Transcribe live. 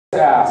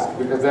ask,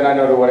 because then I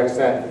know to what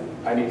extent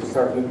I need to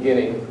start from the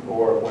beginning,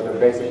 or what the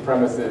basic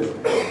premise is.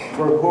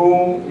 For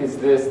whom is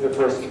this the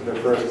first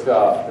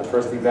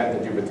event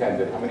that you've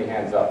attended? How many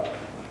hands up?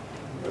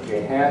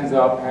 Okay, hands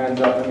up,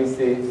 let me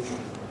see.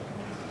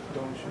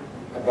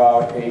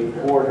 About a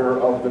quarter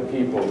of the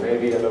people,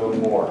 maybe a little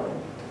more.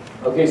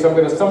 Okay, so I'm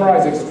going to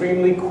summarize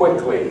extremely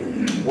quickly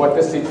what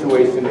the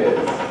situation is,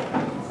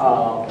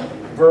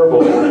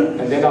 verbally,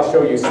 and then I'll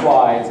show you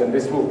slides, and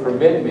this will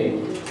permit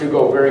me to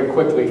go very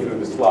quickly through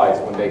the slides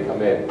when they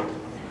come in.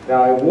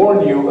 Now, I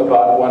warn you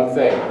about one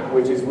thing,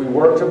 which is we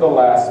work to the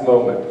last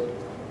moment.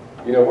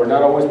 You know, we're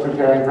not always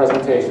preparing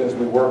presentations.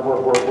 We work.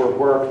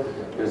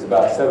 There's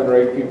about 7 or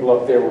 8 people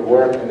up there. We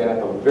work, and then at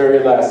the very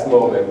last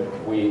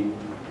moment, we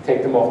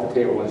take them off the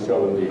table and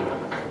show them to you.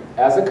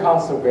 As a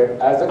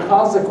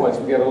consequence,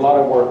 we get a lot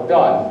of work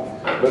done,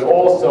 but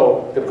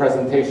also the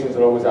presentations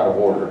are always out of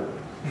order,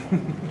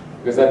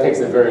 because that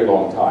takes a very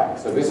long time.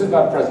 So this is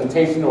not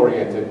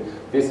presentation-oriented.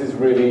 This is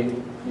really,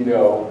 you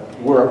know,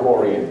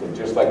 work-oriented,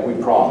 just like we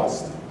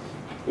promised.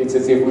 It's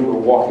as if we were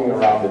walking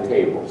around the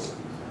tables.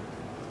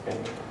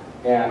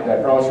 And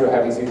I promise you, I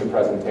haven't seen the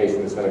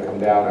presentation. It's going to come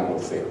down, and we'll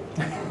see.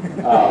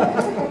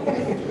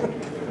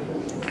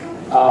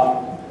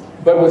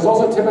 But what's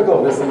also typical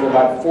of this is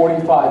about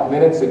 45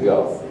 minutes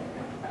ago,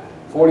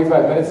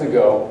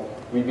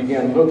 we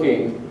began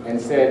looking and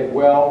said,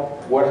 well,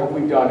 what have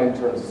we done in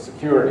terms of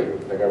security?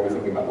 Like, are we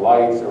thinking about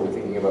lights? Are we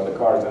thinking about the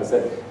cars? And I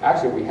said,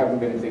 actually, we haven't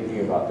been thinking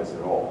about this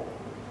at all.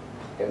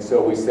 And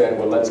so we said,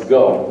 well, let's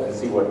go and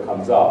see what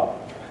comes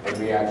up. And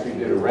we actually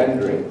did a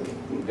rendering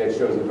that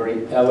shows a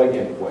very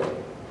elegant way.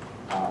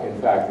 In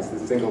fact, it's the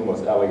single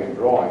most elegant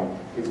drawing.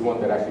 It's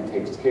one that actually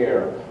takes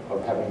care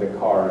of having the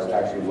cars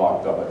actually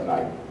locked up at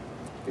night.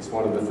 It's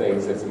one of the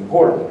things that's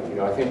important. You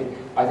know, I think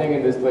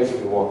in this place you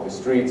can walk the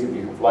streets, if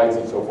you have lights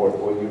and so forth.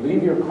 When you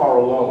leave your car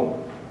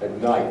alone at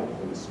night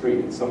in the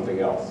street, it's something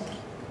else.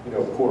 You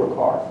know, poor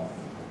car.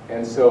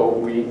 And so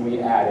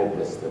we added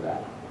this to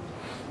that.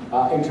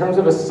 In terms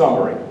of a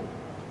summary,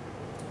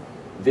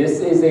 this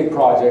is a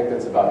project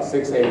that's about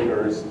 6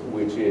 acres,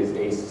 which is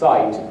a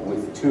site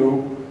with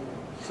 2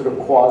 sort of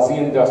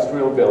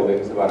quasi-industrial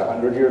buildings, about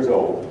 100 years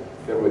old,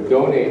 that were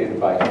donated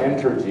by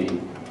Entergy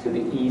to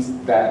the East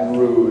Baton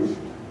Rouge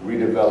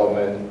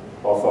Redevelopment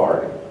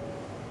Authority.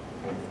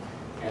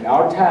 And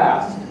our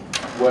task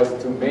was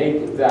to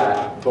make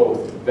that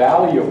both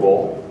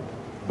valuable,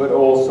 but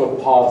also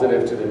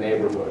positive to the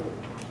neighborhood.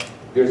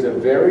 There's a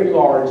very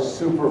large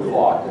super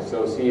block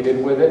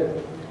associated with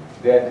it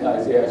that,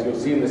 as you'll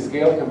see in the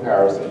scale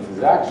comparisons,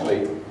 is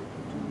actually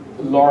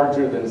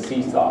larger than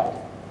Seaside.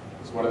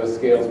 It's one of the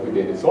scales we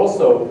did. It's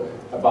also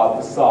about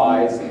the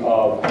size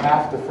of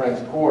half the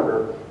French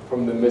Quarter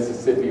from the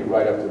Mississippi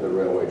right up to the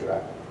railway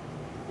track,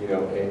 you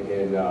know,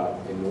 in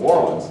New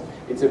Orleans.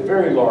 It's a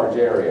very large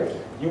area.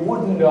 You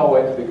wouldn't know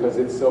it because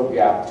it's so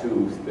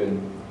gap-toothed, and,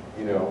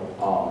 you know,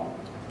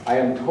 I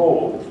am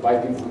told by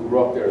people who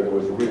grew up there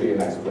was really a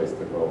nice place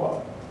to grow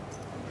up,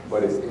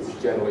 but it's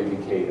generally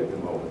decayed at the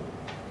moment.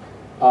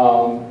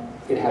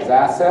 It has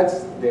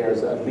assets.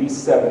 There's at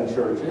least 7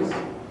 churches,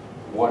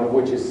 one of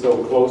which is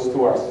so close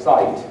to our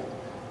site,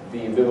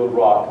 the Little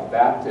Rock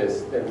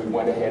Baptist, that we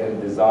went ahead and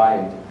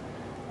designed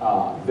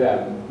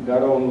them.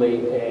 Not only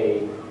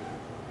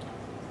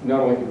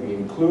did we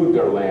include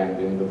their land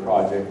in the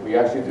project, we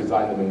actually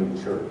designed them a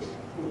new church.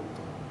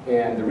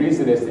 And the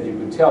reason is that you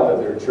can tell that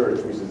their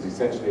church, which is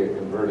essentially a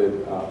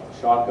converted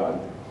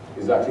shotgun,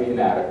 is actually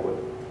inadequate.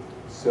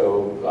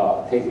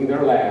 So taking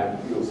their land,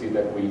 you'll see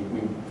that we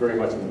very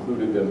much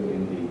included them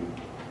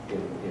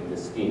in the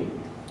scheme.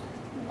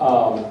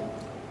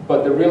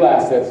 But the real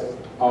assets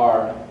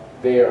are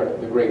there,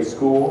 the great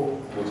school,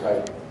 which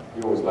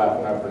you always laugh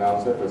when I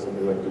pronounce it, but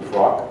something like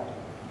Dufrock.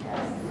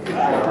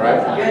 Yes. All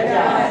right?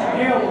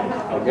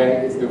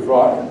 Okay, it's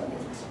Dufrock.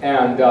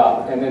 And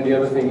then the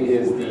other thing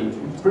is the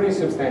pretty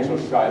substantial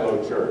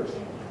Shiloh Church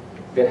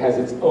that has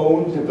its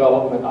own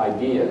development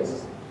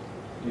ideas,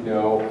 you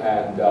know,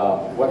 and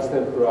what's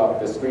the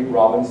street,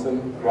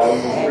 Robinson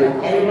Street?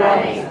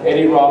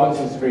 Eddie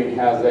Robinson Street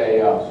has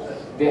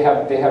they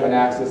have an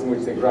axis in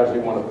which they gradually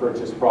want to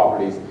purchase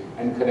properties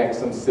and connect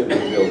some civic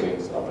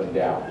buildings up and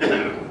down.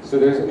 So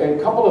there's a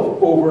couple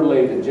of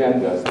overlaid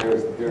agendas.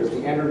 There's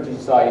the energy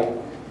site,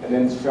 and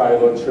then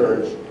Shiloh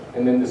Church,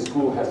 and then the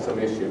school has some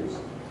issues.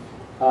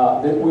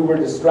 We were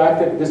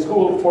distracted. The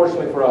school,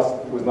 fortunately for us,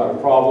 was not a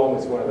problem.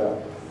 It's one of the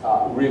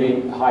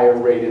really higher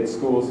rated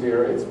schools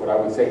here. It's what I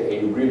would say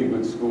a really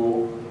good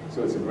school,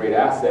 so it's a great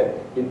asset.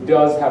 It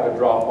does have a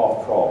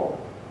drop-off problem.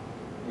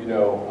 You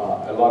know,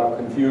 a lot of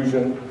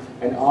confusion.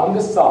 And on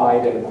the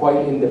side, and quite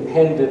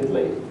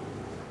independently,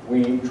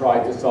 we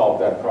tried to solve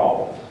that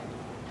problem.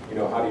 You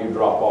know, how do you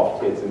drop off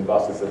kids in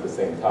buses at the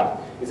same time?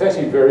 It's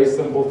actually very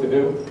simple to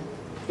do.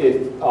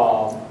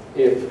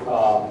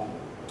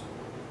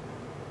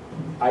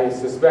 I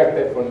suspect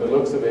that from the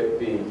looks of it,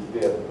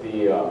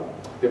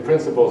 the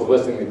principal is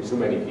listening to too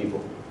many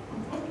people.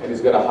 And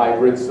he's got a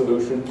hybrid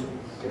solution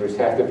in which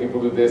half the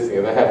people do this, the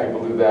other half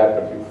people do that,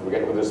 but people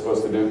forget what they're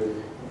supposed to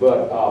do.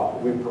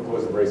 but we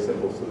proposed a very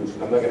simple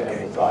solution. I'm not going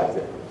to emphasize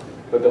it.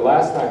 But the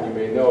last time, you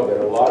may know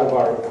that a lot of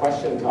our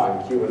question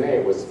time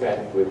Q&A was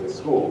spent with the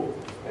school.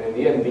 And in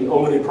the end, the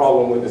only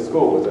problem with the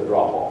school was a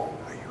drop-off.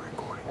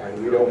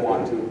 And we don't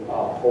want to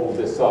hold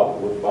this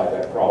up by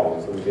that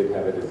problem, so we did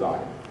have a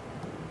design.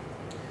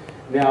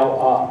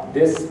 Now,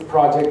 this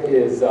project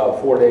is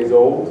 4 days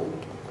old.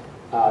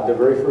 The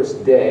very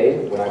first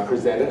day when I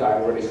presented, I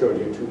already showed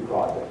you two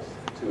projects,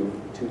 two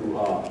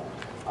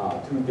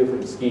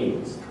different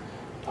schemes.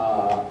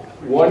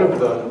 One of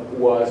them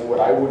was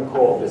what I would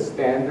call the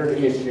standard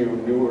issue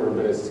new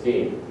urbanist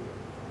scheme.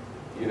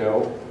 You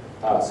know,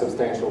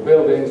 substantial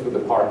buildings with the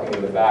parking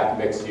in the back,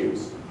 mixed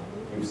use.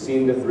 You've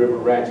seen that River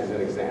Ranch as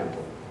an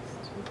example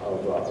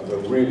of a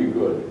really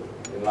good,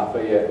 in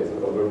Lafayette,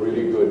 of a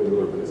really good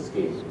new urbanist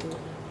scheme.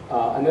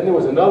 And then there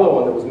was another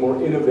one that was more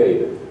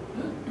innovative,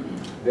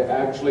 that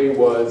actually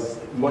was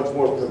much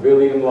more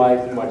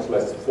pavilion-like, much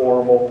less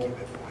formal,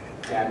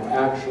 and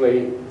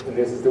actually, and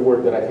this is the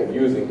word that I kept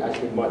using,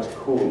 actually much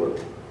cooler.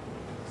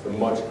 It's a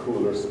much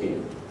cooler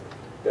scheme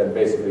than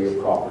basically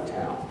a proper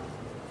town.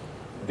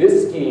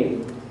 This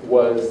scheme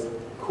was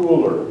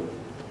cooler,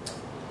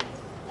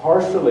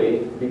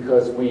 partially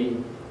because we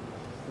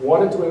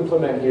wanted to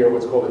implement here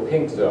what's called a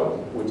pink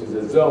zone, which is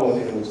a zone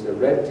in which the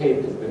red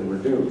tape has been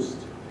reduced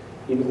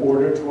in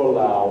order to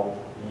allow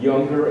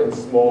younger and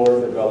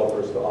smaller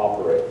developers to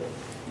operate.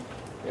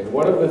 And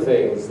one of the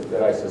things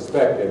that I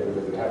suspected,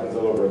 because it happens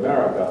all over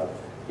America,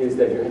 is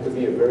that you have to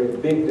be a very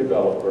big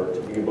developer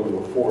to be able to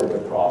afford the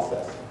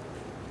process.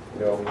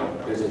 You know,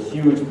 there's a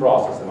huge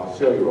process, and I'll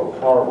show you a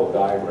horrible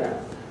diagram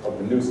of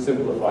the new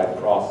simplified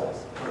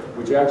process,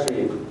 which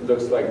actually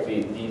looks like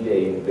the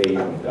D-Day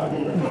invasion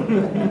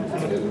diagram.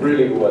 And it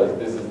really was,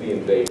 this is the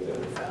invasion.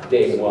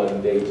 Day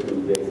 1, day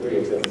 2, day 3,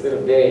 except instead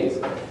of days,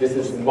 this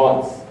is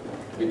months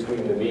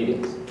between the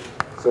meetings.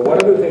 So one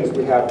of the things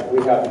we have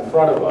in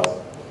front of us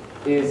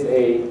is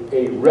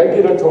a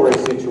regulatory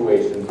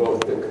situation,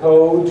 both the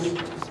codes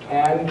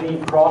and the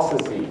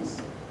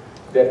processes,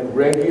 that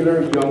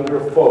regular younger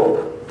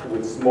folk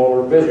with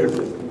smaller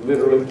businesses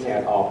literally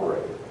can't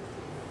operate.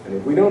 And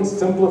if we don't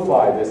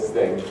simplify this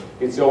thing,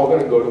 it's all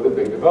going to go to the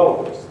big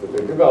developers. The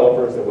big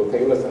developers that will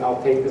say, listen,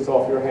 I'll take this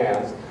off your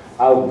hands,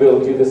 I'll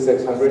build you the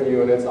 600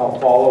 units, I'll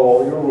follow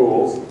all your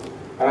rules,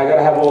 and I got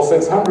to have all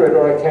 600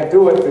 or I can't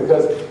do it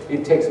because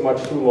it takes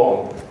much too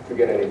long to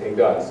get anything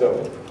done. So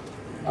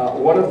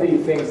one of the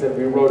things that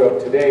we wrote up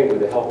today with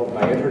the help of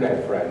my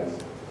internet friends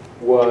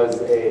was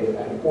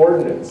an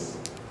ordinance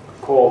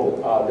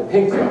called the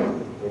pink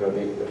zone, you know,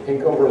 the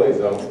pink overlay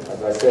zone,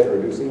 as I said,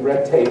 reducing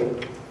red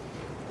tape.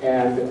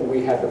 And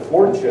we had the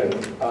fortune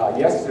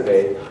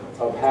yesterday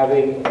of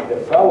having the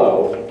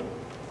fellow,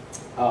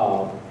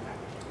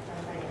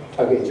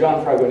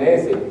 John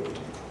Fragonese,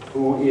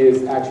 who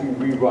is actually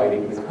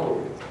rewriting the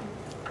code,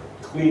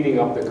 cleaning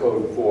up the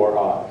code for,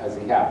 as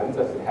it happens,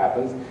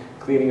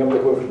 cleaning up the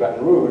code for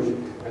Baton Rouge.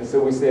 And so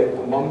we said,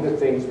 among the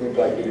things we'd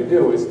like you to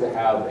do is to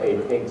have a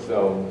pink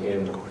zone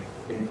in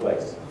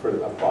place for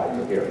applied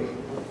for hearing.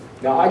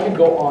 Now I could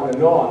go on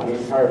and on the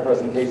entire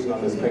presentation on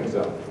this pink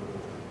zone.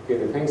 Okay,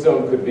 the pink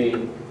zone could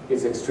be,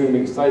 it's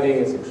extremely exciting,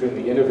 it's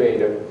extremely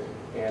innovative,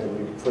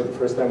 and for the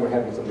first time we're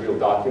having some real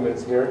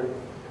documents here.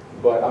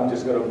 But I'm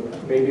just going to,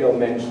 maybe I'll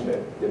mention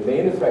it. The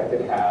main effect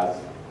it has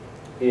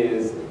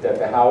is that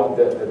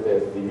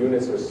the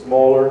units are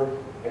smaller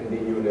and the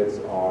units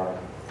are,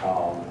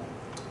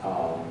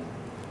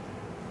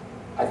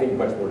 I think,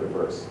 much more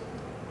diverse.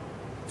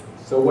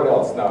 So what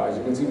else? Now, as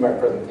you can see, my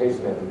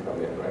presentation hasn't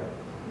come in, right?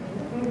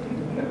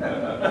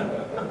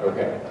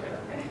 Okay.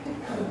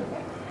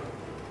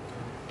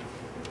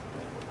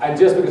 And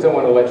just because I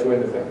want to let you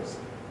into things.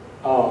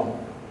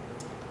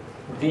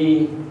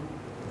 The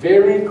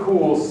very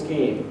cool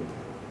scheme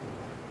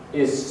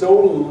is so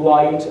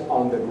light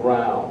on the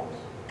ground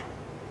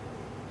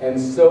and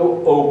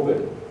so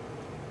open.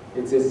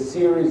 It's a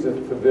series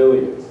of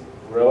pavilions,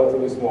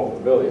 relatively small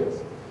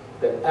pavilions,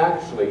 that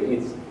actually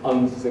it's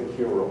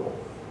unsecurable.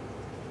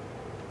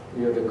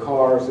 You know, the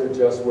cars are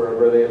just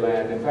wherever they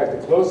land. In fact,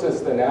 the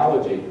closest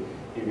analogy,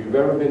 if you've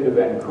ever been to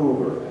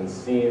Vancouver and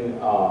seen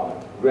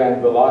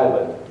Granville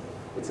Island,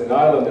 it's an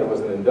island that was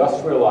an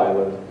industrial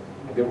island,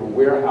 and there were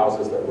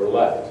warehouses that were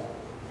left.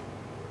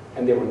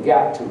 And they were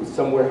gapped to,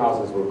 some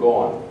warehouses were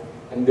gone.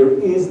 And there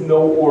is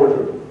no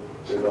order.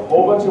 There's a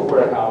whole bunch of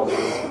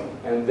warehouses,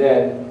 and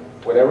then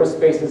whatever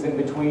space is in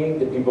between,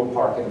 the people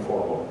park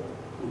informally.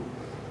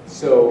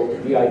 So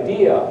the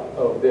idea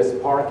of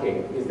this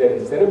parking is that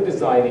instead of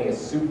designing a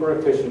super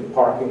efficient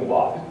parking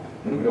lot,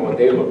 you know what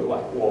they look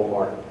like,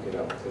 Walmart, you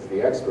know, is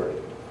the expert,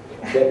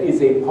 that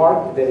is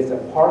a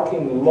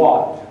parking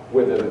lot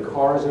whether the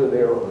cars are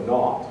there or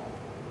not.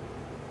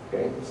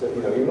 Okay, so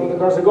you know, even when the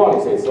cars are gone,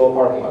 you say it's still a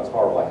parking lot. It's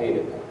horrible. I hate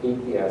it. I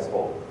hate the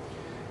asphalt.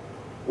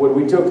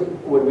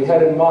 What we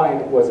had in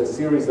mind was a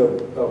series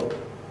of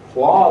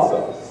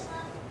plazas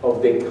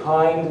of the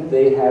kind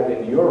they have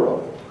in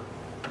Europe.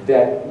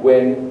 That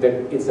when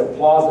it's a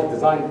plaza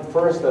designed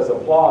first as a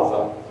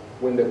plaza,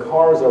 when the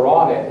cars are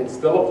on it, it's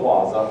still a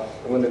plaza,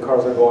 and when the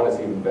cars are gone, it's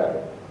even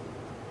better.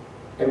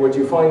 And what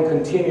you find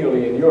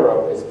continually in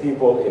Europe is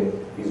people in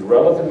these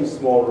relatively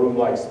small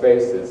room-like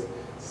spaces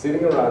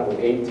sitting around with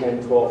 8,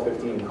 10, 12,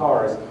 15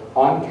 cars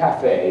on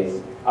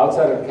cafes,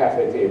 outside of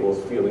cafe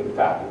tables, feeling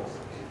fabulous.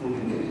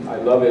 I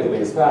love Italy,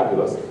 it's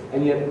fabulous.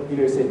 And yet,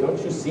 you say,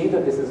 don't you see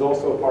that this is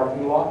also a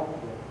parking lot?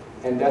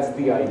 And that's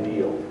the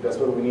ideal. That's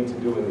what we need to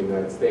do in the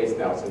United States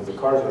now, since the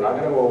cars are not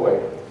going to go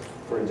away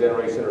for a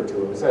generation or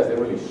two. And besides, they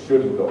really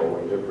shouldn't go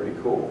away. They're pretty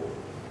cool.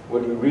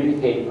 What we really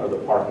hate are the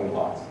parking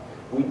lots.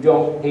 We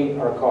don't hate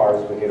our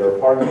cars, we hate our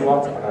parking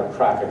lots and our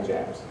traffic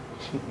jams.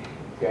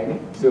 Okay?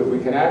 So if we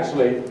can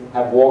actually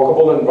have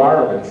walkable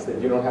environments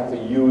that you don't have to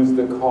use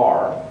the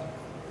car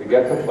to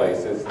get to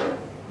places,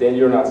 then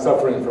you're not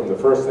suffering from the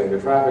first thing, the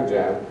traffic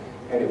jam.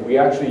 And if we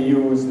actually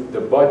use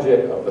the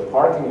budget of the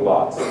parking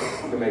lots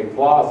to make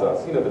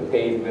plazas, the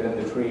pavement and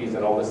the trees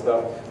and all this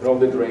stuff, and all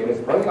the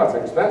drainage, parking lots are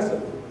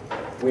expensive.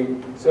 We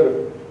sort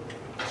of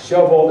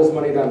shove all this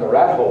money down the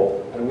rat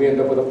hole, and we end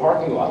up with a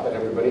parking lot that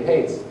everybody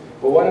hates.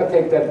 But why not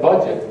take that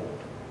budget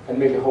and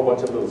make a whole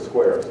bunch of little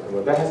squares? And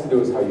what that has to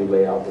do is how you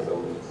lay out the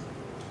buildings,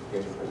 how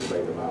you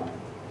lay them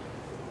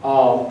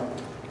out.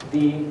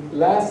 The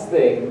last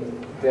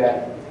thing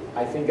that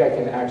I think I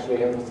can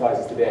actually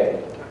emphasize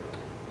today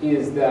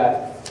is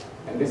that,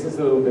 and this is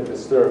a little bit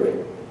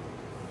disturbing,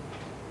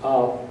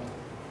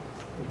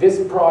 this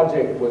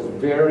project was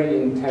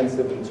very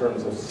intensive in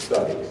terms of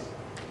studies,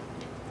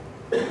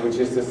 which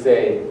is to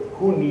say,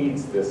 who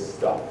needs this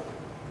stuff?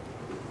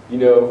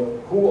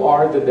 Who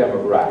are the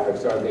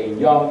demographics? Are they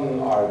young?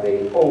 Are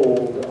they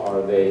old?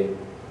 Are they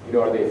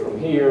from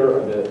here?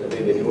 Are they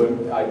the new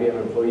IBM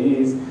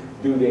employees?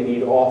 Do they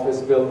need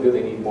office build? Do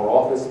they need more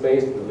office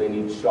space? Do they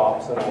need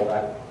shops and all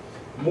that?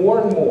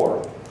 More and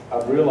more,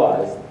 I've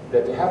realized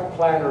that to have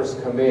planners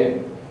come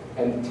in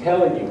and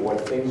tell you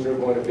what things are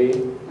going to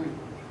be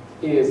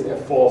is a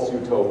false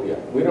utopia.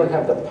 We don't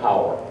have the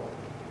power,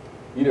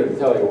 to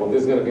tell you, well,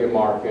 this is going to be a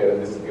market,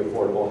 and this is the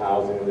affordable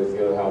housing, and this is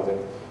the other housing.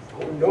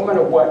 No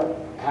matter what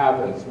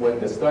happens, when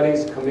the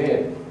studies come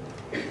in,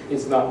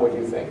 it's not what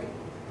you think.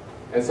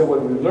 And so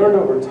what we've learned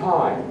over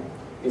time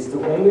is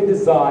to only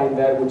design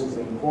that which is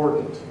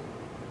important,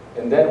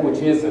 and that which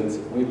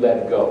isn't, we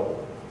let go.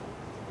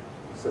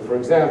 So for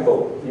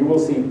example, you will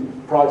see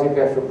project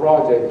after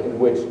project in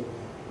which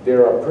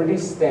there are pretty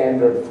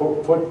standard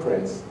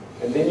footprints,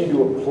 and then you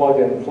do a plug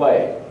and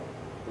play.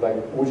 Like,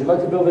 would you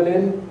like to build an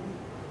inn?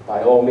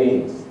 By all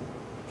means,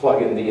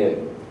 plug in the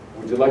inn.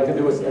 Would you like to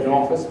do an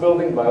office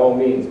building? By all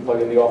means,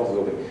 plug in the office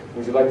building.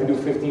 Would you like to do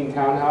 15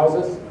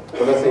 townhouses?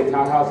 Or let's say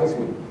townhouses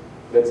with,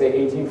 let's say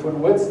 18-foot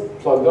widths,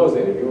 plug those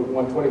in. If you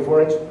want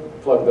 24-inch,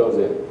 plug those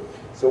in.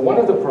 So one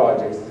of the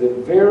projects is a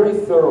very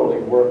thoroughly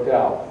worked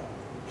out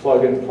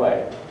plug and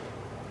play,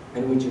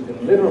 in which you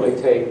can literally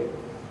take,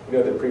 the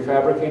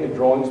prefabricated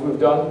drawings we've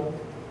done,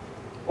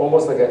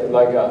 almost like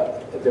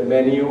the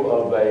menu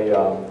of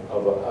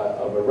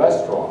a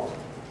restaurant.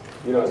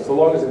 So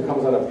long as it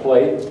comes on a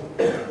plate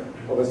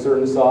of a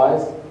certain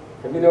size.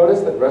 Have you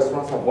noticed that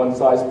restaurants have one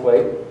size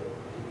plate?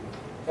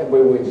 And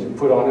what you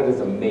put on it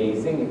is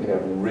amazing. You can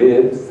have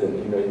ribs, and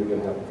you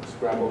can have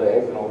scrambled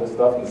eggs and all this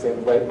stuff in the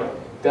same plate.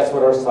 That's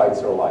what our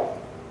sites are like.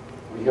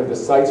 We have the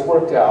sites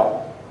worked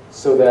out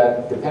so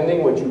that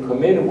depending what you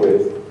come in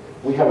with,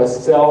 we have a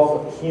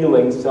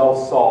self-healing,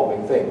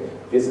 self-solving thing.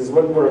 This is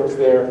what works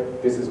there,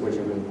 this is what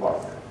you can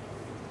park.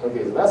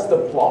 Okay, so that's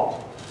the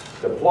plot.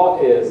 The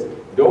plot is,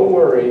 don't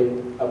worry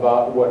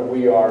about what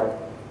we are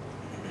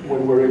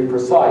when we're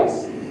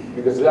imprecise,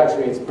 because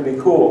it's pretty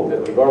cool that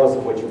regardless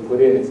of what you put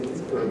in, it's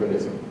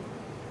urbanism.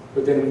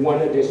 But then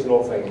one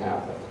additional thing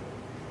happened.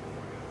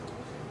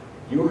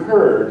 You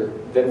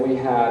heard that we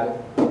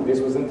had, this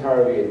was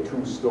entirely a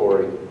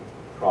 2-story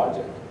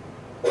project.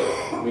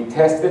 We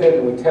tested it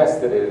and we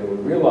tested it, and we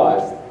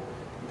realized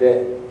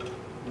that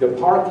the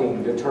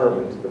parking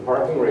determined, the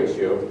parking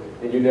ratio,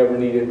 that you never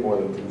needed more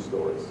than 2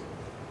 stories.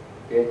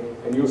 Okay?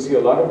 And you'll see a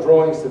lot of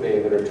drawings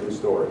today that are 2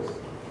 stories.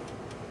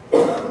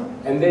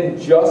 And then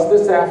just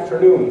this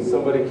afternoon,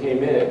 somebody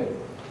came in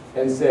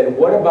and said,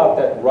 what about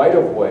that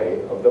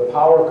right-of-way of the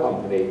power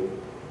company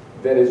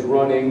that is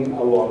running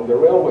along the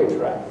railway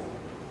track,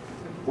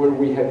 where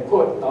we had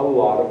put a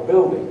lot of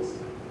buildings?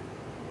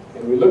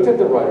 And we looked at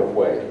the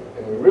right-of-way,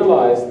 and we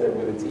realized that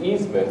with its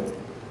easement,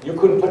 you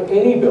couldn't put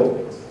any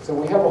buildings. So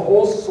we have a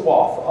whole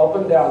swath up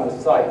and down the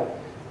site,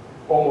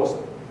 almost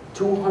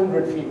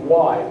 200 feet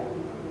wide,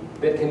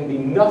 that can be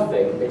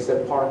nothing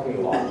except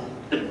parking lot.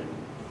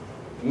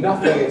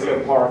 Nothing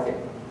except parking.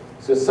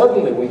 So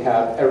suddenly we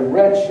have a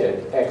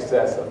wretched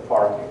excess of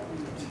parking.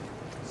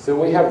 So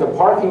we have the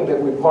parking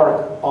that we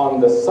park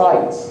on the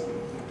sites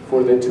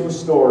for the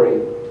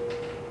 2-story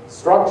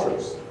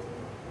structures.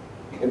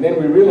 And then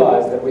we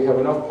realize that we have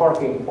enough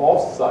parking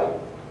off-site,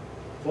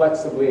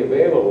 flexibly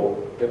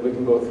available, that we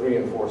can go 3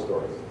 and 4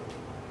 stories.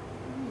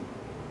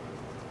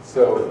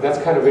 So that's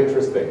kind of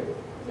interesting.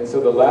 And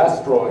so the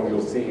last drawing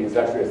you'll see is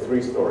actually a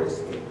 3-story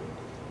scheme.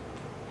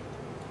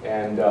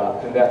 And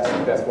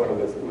that's one of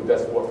the,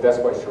 that's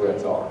what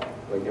charrettes are.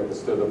 Like, you have to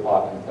stir the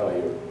pot and tell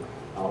you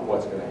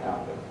what's going to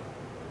happen.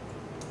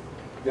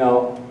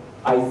 Now,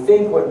 I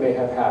think what may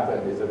have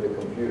happened is that the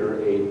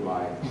computer ate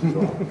my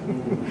drawing.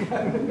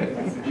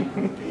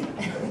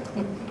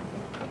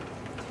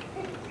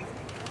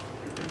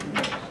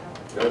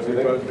 Don't you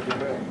think?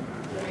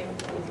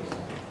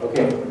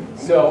 Okay,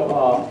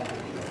 so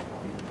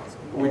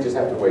we just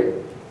have to wait.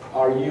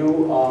 Are you,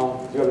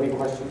 do you have any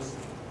questions?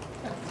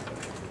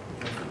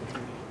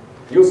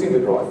 You'll see the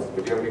drawings,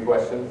 but do you have any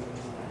questions?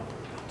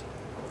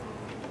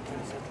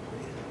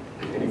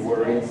 Any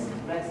worries?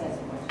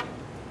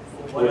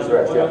 What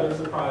other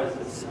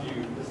surprises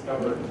you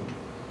discovered?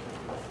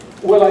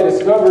 Well, I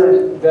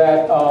discovered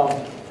that,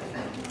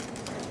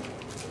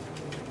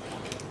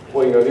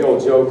 well, you know, the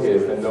old joke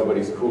is that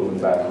nobody's cool in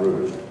Baton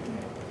Rouge,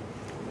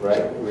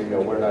 right? We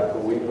know we're not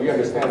cool. We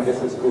understand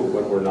this is cool,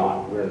 but we're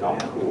not. We're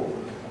not cool.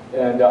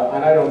 And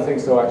I don't think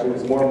so, actually.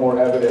 There's more and more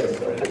evidence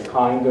of the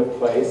kind of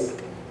place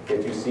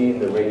that you see in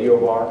the radio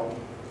bar,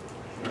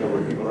 you know,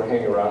 where people are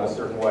hanging around a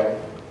certain way.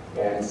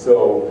 And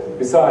so,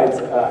 besides,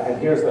 and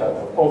here's the,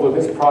 although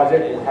this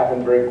project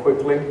happened very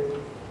quickly,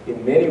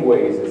 in many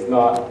ways it's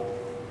not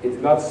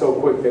so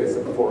quick that it's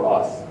for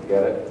us,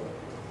 get it?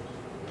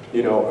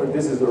 You know,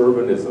 this is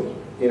urbanism,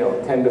 you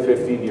know, 10 to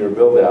 15 year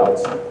build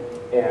outs,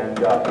 and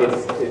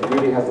it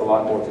really has a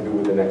lot more to do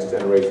with the next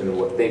generation and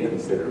what they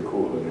consider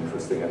cool and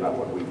interesting and not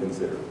what we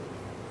consider.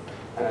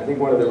 And I think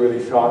one of the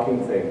really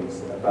shocking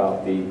things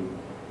about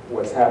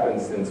what's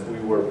happened since we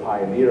were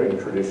pioneering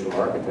traditional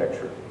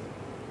architecture,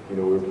 you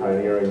know, we were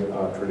pioneering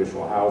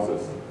traditional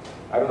houses.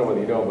 I don't know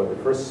whether you know, but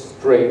the first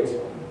straight,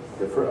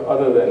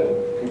 other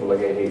than people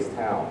like A.Hay's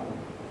Town,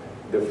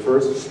 the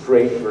first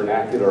straight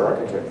vernacular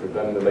architecture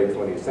done in the late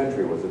 20th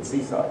century was at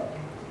Seaside.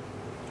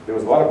 There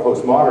was a lot of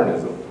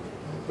postmodernism,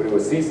 but it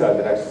was Seaside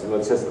that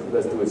actually said,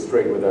 let's do it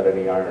straight without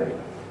any irony.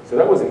 So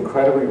that was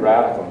incredibly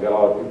radical and got a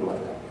lot of people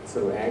like that,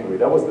 sort of angry.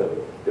 That was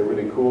the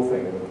really cool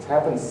thing. And what's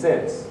happened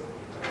since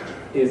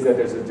is that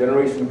there's a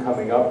generation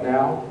coming up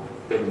now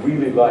that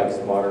really likes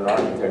modern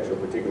architecture,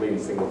 particularly in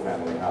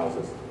single-family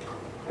houses.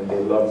 And they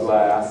love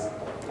glass.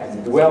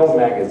 And Dwell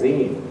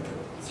magazine,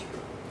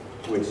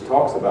 which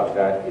talks about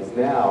that, is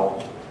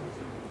now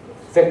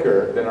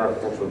thicker than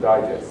Architectural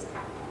Digest.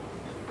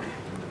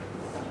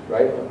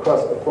 Right? Of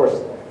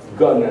course,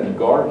 Gun and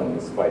Garden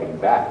is fighting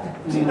back.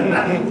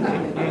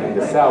 And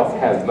the South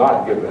has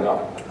not given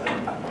up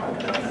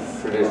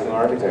traditional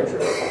architecture.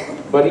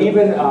 But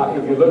even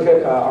if you look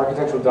at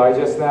Architectural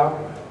Digest now,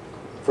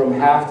 from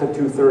half to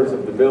 2/3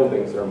 of the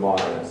buildings are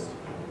modernist.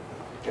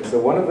 And so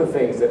one of the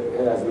things that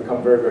has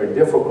become very, very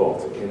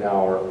difficult in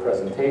our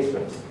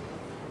presentations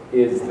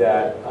is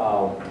that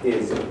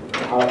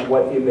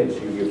what image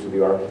you give to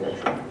the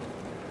architecture.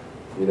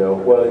 You know,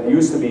 well, it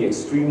used to be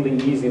extremely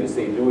easy to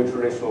say, do a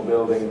traditional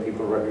building,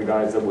 people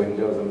recognize the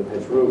windows and the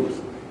pitch roofs.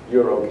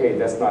 You're okay.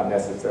 That's not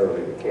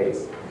necessarily the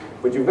case.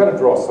 But you've got to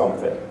draw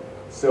something.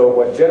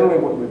 So generally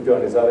what we've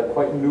done is either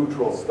quite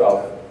neutral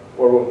stuff,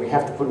 or when we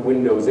have to put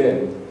windows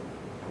in,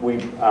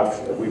 we've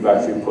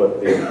actually put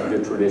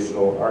the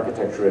traditional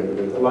architecture in,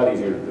 because it's a lot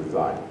easier to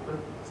design.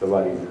 It's a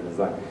lot easier to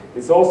design.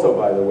 It's also,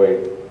 by the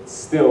way,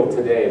 still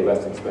today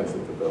less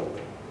expensive to build.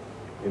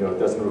 You know, it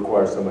doesn't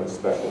require so much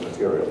special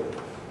material.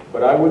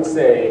 But I would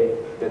say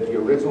that the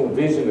original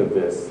vision of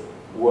this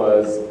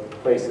was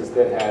places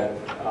that had,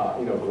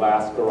 you know,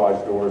 glass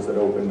garage doors that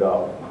opened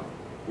up,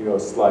 you know,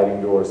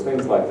 sliding doors,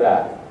 things like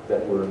that,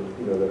 that were,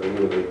 you know, that are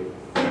really,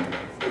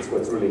 it's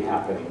what's really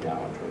happening now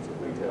in terms of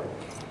retail.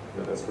 You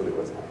know, that's really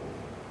what's happening.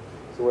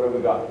 So what have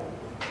we got?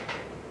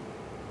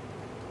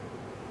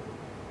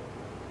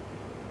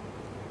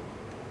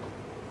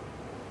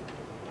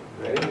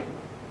 Ready?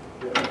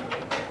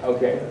 Yeah.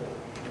 Okay.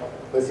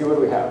 Let's see what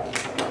we have.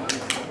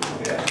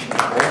 Yeah.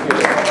 Thank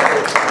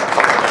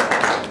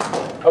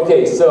you.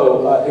 Okay,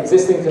 so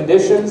existing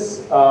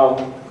conditions.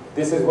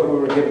 This is what we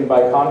were given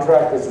by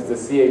contract. This is the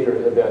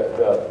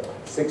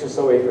 6 or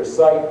so acre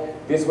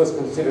site. This was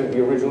considered the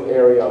original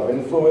area of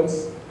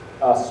influence,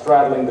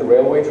 straddling the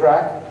railway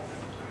track.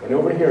 And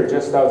over here,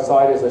 just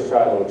outside, is the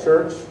Shiloh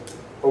Church.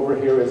 Over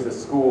here is the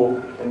school.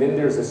 And then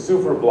there's a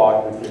super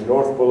block between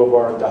North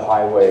Boulevard, the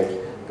highway,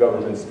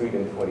 Government Street,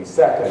 and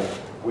 22nd,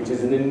 which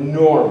is an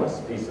enormous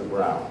piece of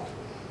ground.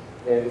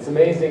 And it's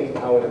amazing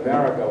how in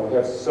America we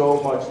have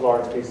so much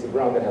large pieces of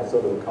ground that have so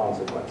little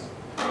consequence.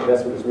 And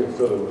that's what is really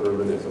sort of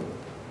urbanism.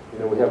 You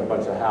know, we have a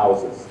bunch of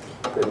houses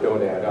that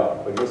don't add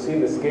up. But you'll see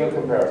the scale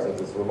comparisons,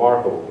 it's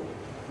remarkable.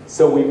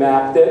 So we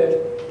mapped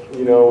it,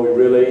 you know, we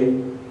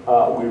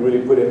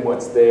really put in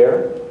what's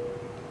there.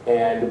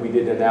 And we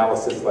did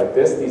analysis like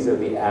this. These are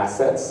the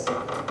assets.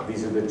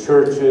 These are the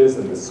churches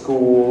and the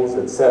schools,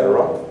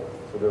 etc.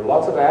 So there are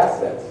lots of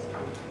assets.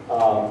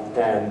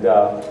 And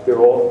they're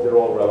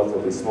all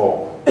relatively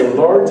small. The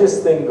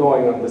largest thing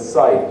going on the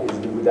site is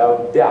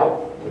without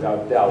doubt, the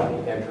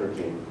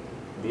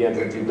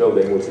Entergy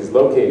building, which is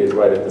located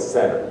right at the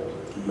center.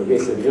 Okay,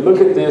 so if you look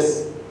at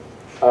this,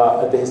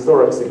 at the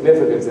historic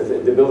significance,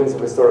 the buildings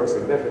of historic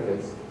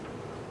significance,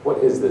 what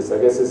is this? I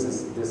guess this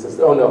is,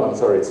 oh no, I'm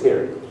sorry, it's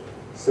here.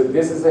 So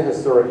this is a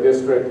historic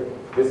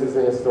district, this is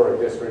a historic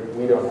district.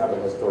 We don't have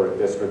a historic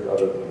district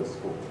other than the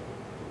school.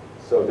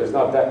 So there's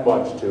not that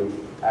much to,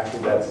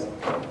 actually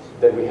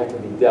that we have to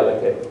be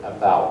delicate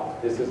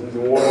about. This is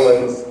New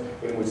Orleans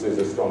in which there's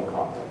a strong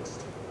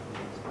context.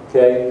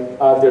 Okay,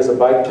 there's a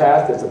bike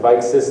path, there's a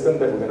bike system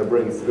that we're going to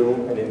bring through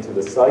and into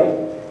the site,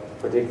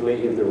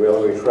 particularly if the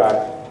railway track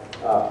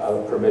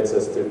permits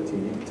us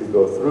to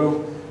go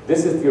through.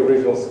 This is the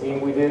original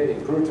scheme we did.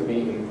 It proved to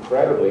be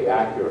incredibly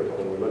accurate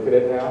when we look at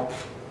it now.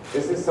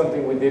 This is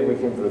something we did. We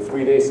came for a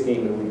 3-day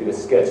scheme and we did a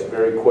sketch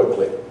very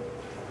quickly.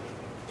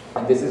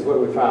 And this is what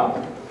we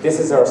found. This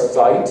is our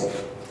site,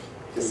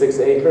 the 6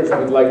 acres.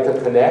 We'd like to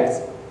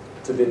connect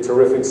to the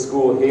terrific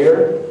school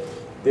here.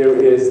 There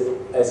is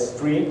a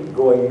street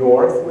going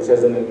north, which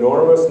has an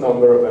enormous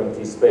number of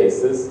empty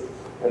spaces,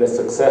 and a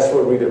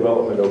successful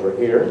redevelopment over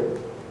here.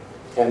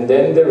 And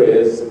then there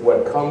is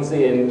what comes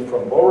in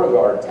from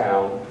Beauregard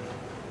Town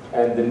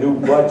and the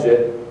new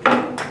budget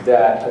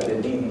that the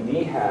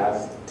DDD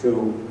has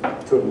to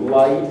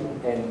light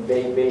and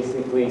they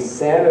basically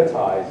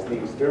sanitize the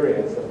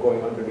experience of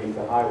going underneath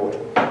the highway.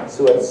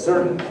 So at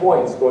certain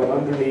points going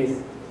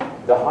underneath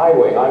the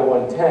highway,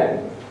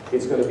 I-110,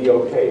 it's going to be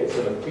okay. It's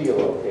going to feel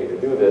okay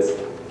to do this.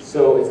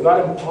 So it's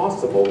not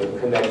impossible to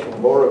connect from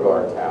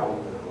Beauregard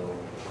Town.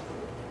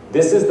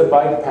 This is the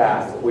bike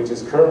path, which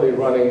is currently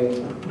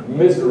running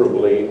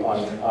miserably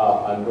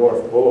on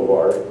North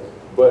Boulevard,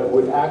 but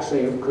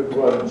could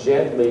run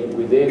gently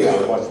within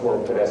a much more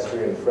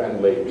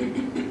pedestrian-friendly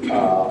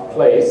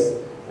place.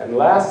 And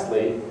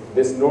lastly,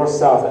 this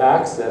north-south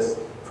access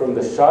from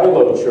the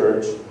Shiloh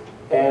Church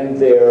and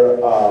they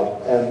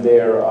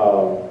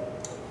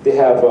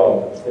have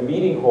a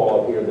meeting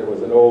hall up here. There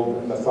was an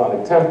old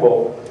Masonic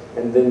temple,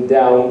 and then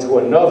down to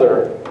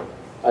another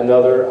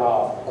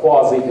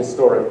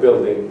quasi-historic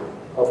building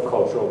of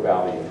cultural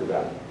value to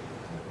them.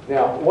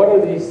 Now, what are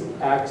these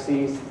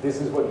axes? This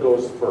is what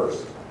goes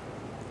first.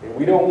 And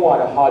we don't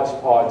want a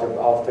hodgepodge of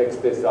I'll fix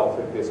this, I'll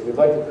fix this. We'd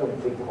like to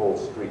complete the whole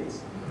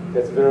streets.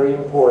 That's very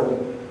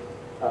important.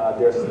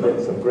 There's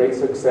been some great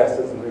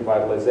successes in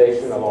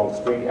revitalization along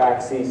street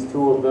axes,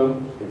 2 of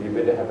them. If you've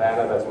been to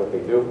Havana, that's what they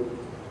do.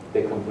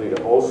 They complete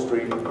a whole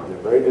street in a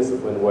very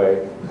disciplined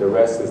way. The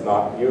rest is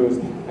not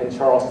used, and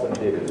Charleston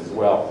did it as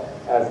well,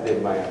 as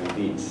did Miami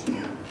Beach.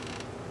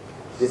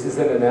 This is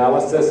an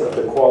analysis of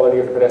the quality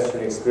of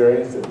pedestrian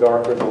experience. The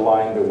darker the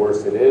line, the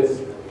worse it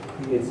is.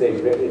 It's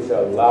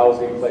a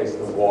lousy place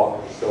to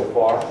walk so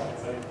far.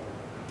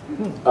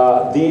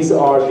 These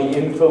are the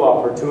infill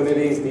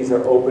opportunities. These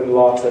are open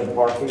lots and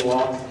parking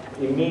lots,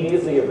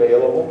 immediately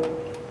available.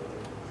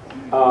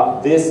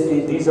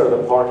 These are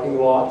the parking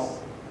lots.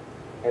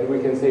 And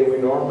we can say, we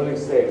normally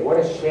say, what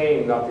a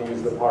shame not to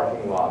use the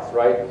parking lots,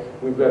 right?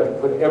 We've got to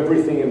put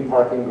everything in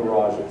parking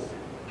garages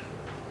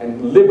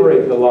and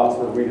liberate the lots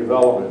for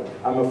redevelopment.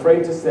 I'm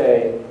afraid to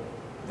say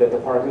that the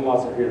parking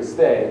lots are here to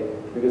stay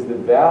because the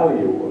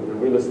value of the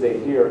real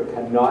estate here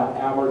cannot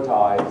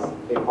amortize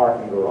a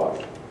parking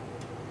garage.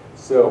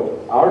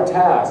 So our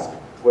task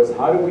was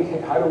how do we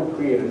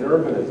create an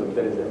urbanism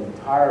that is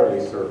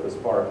entirely surface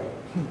parking?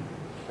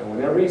 And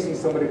whenever you see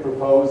somebody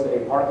propose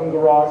a parking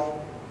garage,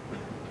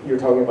 you're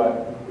talking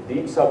about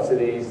deep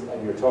subsidies,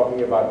 and you're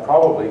talking about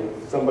probably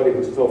somebody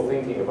who's still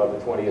thinking about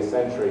the 20th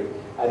century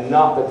and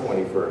not the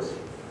 21st,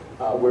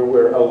 where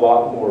we're a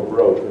lot more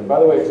broke. And by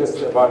the way,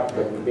 just about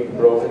being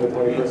broke in the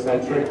 21st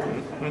century,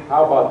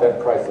 how about that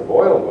price of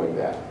oil going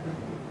down?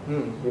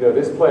 You know,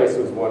 this place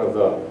was one of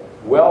the,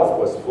 wealth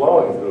was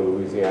flowing through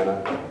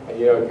Louisiana, and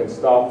you know, it can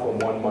stop from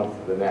one month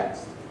to the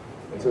next.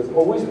 And so it's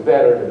always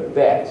better to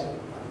bet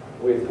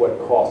with what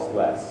costs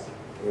less.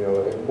 You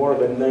know, more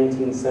of a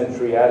 19th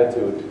century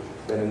attitude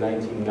than a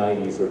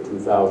 1990s or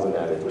 2000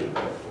 attitude.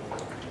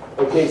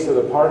 Okay, so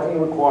the parking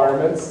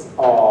requirements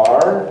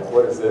are,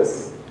 what is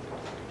this?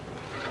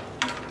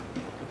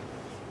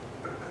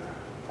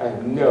 I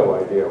have no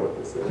idea what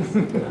this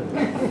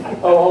is.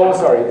 oh, I'm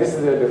sorry, this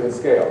is a different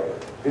scale.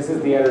 This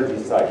is the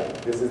energy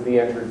site. This is the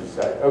energy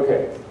site.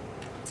 Okay.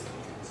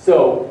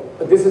 So,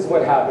 this is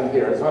what happened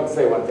here. I just want to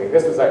say one thing.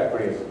 This was actually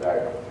pretty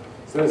interesting.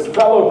 So this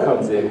fellow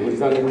comes in who's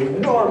done an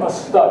enormous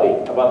study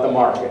about the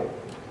market.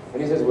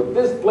 And he says, what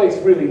this place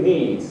really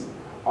needs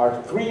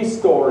are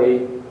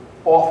 3-story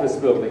office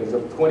buildings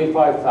of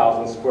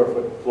 25,000 square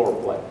foot floor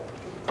plate.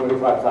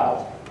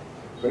 25,000.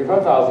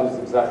 25,000 is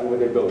exactly what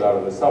they build out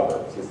in the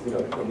suburbs. It's, you know,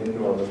 an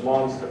enormous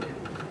monster.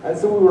 And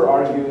so we were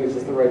arguing, is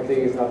this the right thing,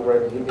 is not the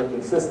right thing? He kept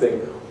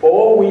insisting.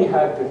 All we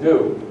had to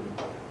do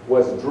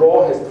was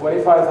draw his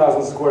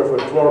 25,000 square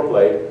foot floor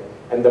plate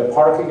and the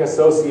parking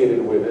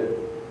associated with it.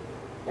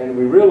 And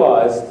we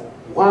realized,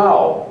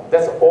 wow,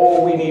 that's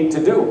all we need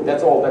to do.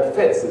 That's all that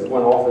fits is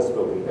one office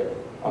building there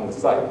on the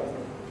site.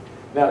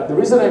 Now, the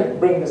reason I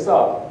bring this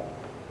up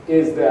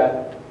is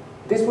that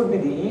this would be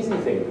the easy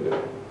thing to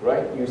do,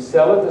 right? You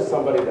sell it to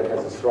somebody that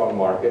has a strong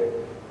market.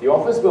 The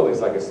office building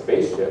is like a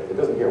spaceship. It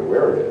doesn't care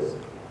where it is,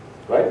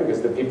 right?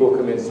 Because the people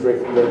come in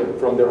straight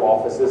from their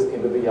offices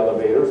into the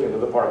elevators, into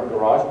the parking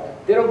garage.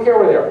 They don't care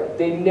where they are.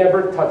 They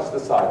never touch the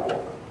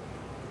sidewalk.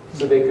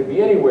 So they could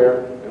be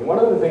anywhere. And one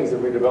of the things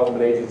that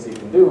redevelopment agency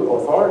can do,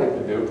 authority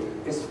can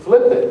do, is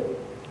flip it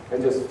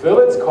and just fill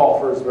its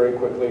coffers very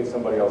quickly. It's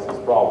somebody else's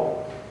problem.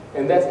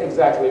 And that's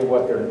exactly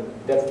what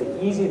that's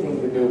the easy thing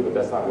to do, but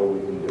that's not what we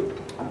can do.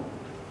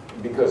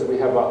 Because we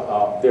have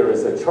there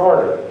is a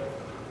charter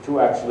to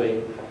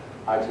actually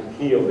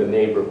heal the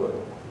neighborhood.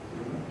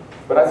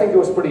 But I think it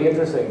was pretty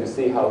interesting to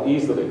see how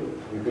easily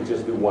you could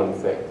just do one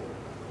thing.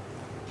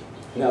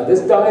 Now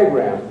this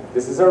diagram,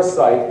 this is our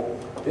site.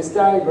 This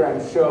diagram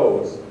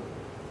shows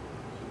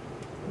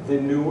the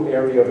new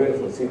area of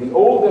influence. See, the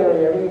old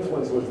area of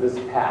influence was this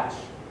patch.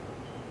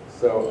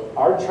 So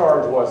our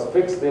charge was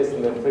fix this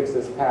and then fix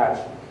this patch.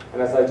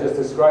 And as I just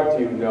described to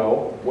you,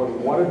 no, what we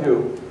want to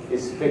do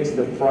is fix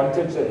the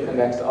frontage that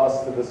connects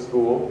us to the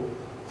school,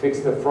 fix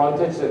the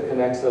frontage that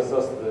connects us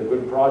to the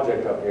good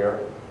project up here,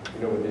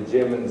 you know, with the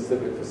gym and the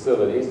civic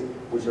facilities,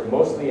 which are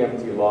mostly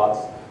empty lots,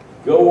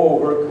 go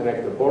over,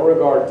 connect the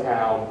Beauregard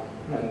town,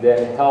 and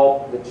then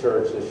help the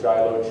church, the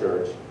Shiloh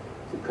Church,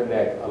 to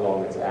connect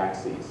along its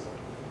axes.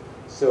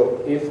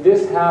 So if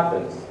this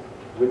happens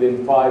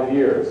within 5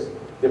 years,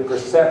 the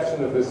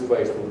perception of this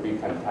place will be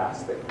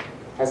fantastic.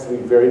 It has to be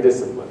very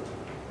disciplined.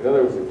 In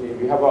other words,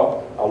 if you have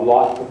a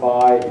lot to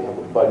buy, if you have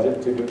a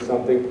budget to do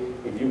something,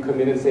 if you come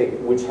in and say,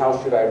 which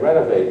house should I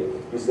renovate?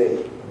 You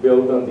say,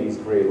 build on these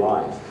gray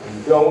lines.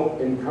 And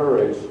don't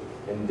encourage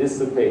and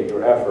dissipate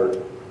your effort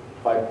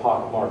by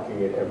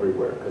pockmarking it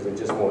everywhere, because it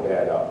just won't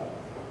add up.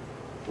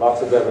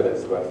 Lots of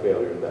evidence about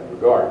failure in that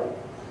regard.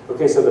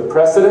 Okay, so the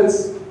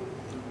precedents.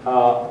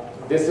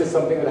 This is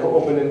something that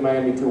opened in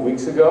Miami 2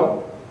 weeks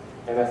ago.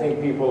 And I think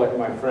people like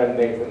my friend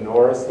Nathan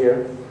Norris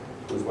here,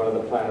 who's one of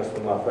the planners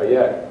from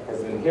Lafayette,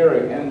 has been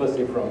hearing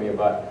endlessly from me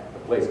about a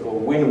place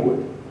called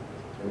Wynwood.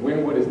 And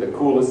Wynwood is the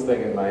coolest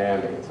thing in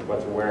Miami. It's a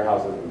bunch of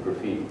warehouses with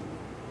graffiti.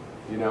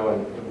 You know,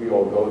 and we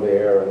all go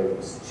there, and it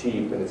was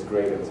cheap, and it's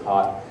great, and it's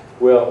hot.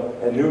 Well,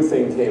 a new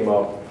thing came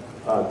up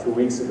 2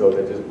 weeks ago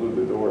that just blew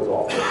the doors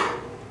off.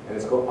 And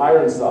it's called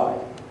Ironside.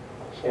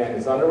 And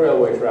it's on a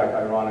railway track,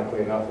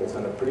 ironically enough. It's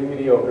in a pretty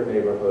mediocre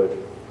neighborhood.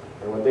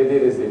 And what they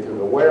did is they took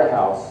a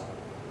warehouse,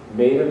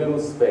 made a little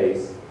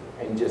space,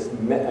 and just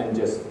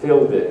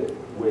filled it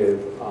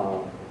with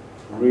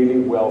really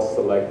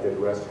well-selected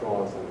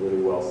restaurants and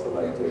really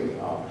well-selected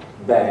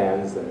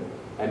bands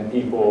and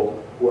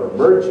people who are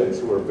merchants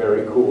who are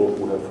very cool,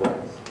 who have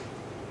friends.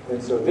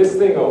 And so this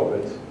thing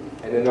opens,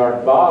 and in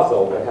Art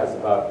Basel, that has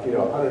about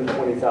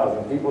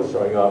 120,000 people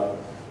showing up,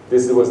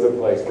 this was the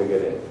place to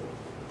get in.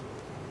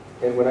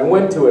 And when I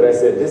went to it, I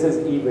said, this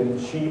is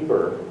even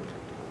cheaper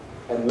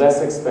and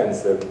less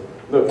expensive.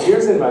 Look,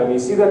 here's in Miami, you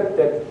see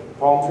that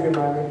palm tree in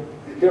Miami?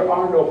 There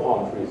are no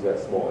palm trees that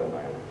small in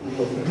Miami.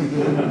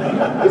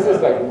 This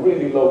is like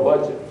really low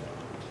budget.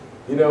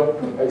 You know,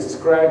 a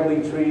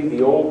scraggly tree,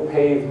 the old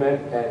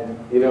pavement, and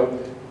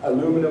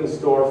aluminum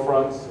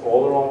storefronts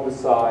all along the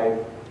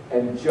side,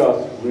 and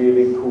just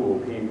really cool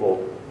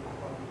people.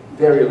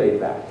 Very laid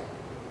back.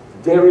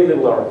 Very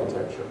little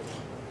architecture.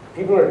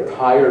 People are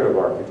tired of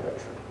architecture.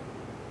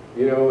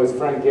 You know, it's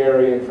Frank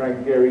Gehry and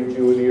Frank Gehry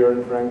Jr.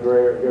 and Frank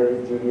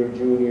Gehry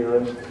Jr.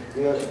 And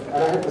I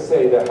have to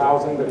say, the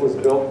housing that was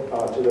built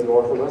to the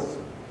north of us,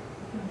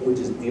 which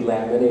is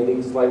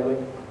delaminating slightly,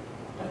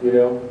 you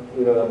know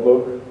that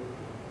look,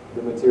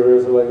 the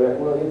materials are like that.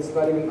 Well, it's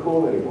not even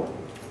cool anymore.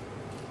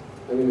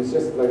 I mean, it's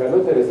just like I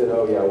looked at it and said,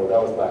 oh yeah, well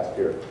that was last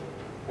year.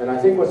 And I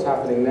think what's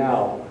happening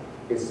now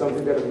is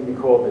something that can be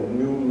called the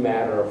new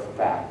matter of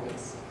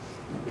factness.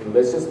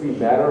 Let's just be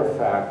matter of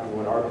fact. We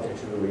want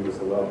architecture to leave us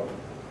alone.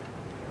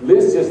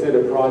 Liz just did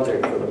a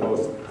project for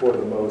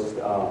the most,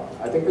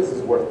 I think this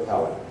is worth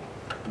telling.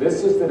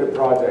 Liz just did a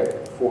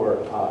project for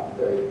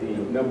the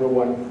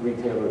 #1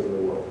 retailers in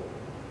the world.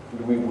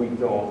 Louis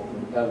Vuitton,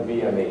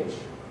 LVMH.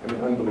 I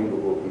mean,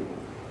 unbelievable people.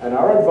 And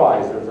our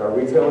advisors, our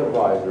retail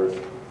advisors,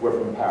 were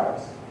from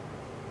Paris.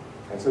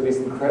 And so these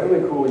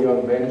incredibly cool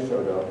young men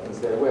showed up and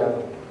said,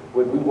 well,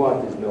 what we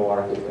want is no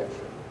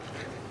architecture.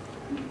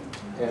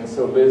 And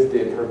so Liz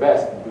did her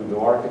best to do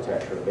no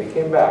architecture. They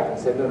came back and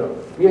said, no,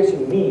 we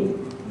actually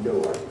mean no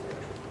architecture.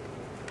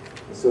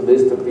 And so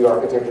Liz took the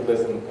architecture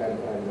list and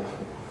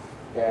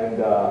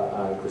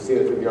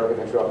Christina took the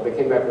architecture off. They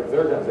came back the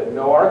third time and said,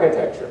 no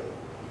architecture.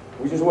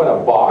 We just want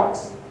a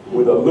box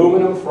with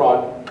aluminum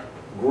front,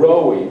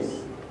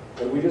 growies,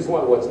 and we just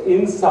want what's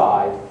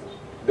inside,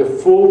 the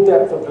full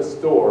depth of the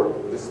store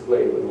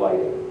displayed with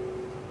lighting.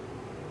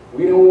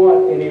 We don't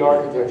want any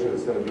architecture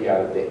that's going to be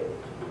out of date.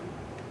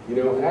 You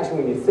know, and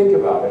actually when you think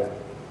about it,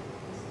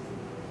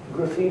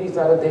 graffiti's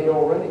out of date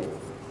already.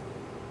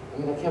 I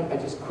mean, I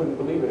just couldn't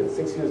believe it. It's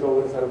 6 years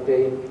old, it's out of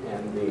date,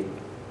 and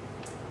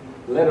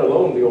let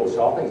alone the old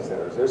shopping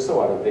centers, they're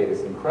so out of date,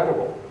 it's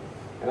incredible.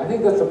 And I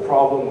think that's the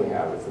problem we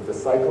have, is that the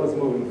cycle is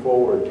moving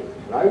forward,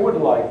 and I would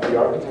like the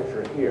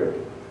architecture here,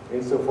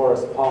 insofar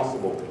as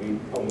possible, to be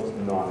almost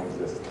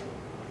non-existent.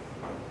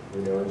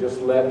 You know, and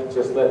just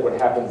let what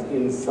happens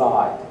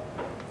inside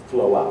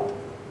flow out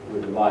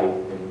with light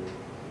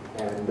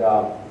and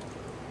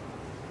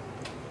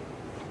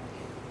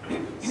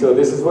so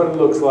this is what it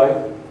looks like.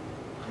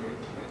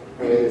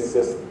 And it's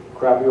just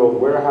crappy old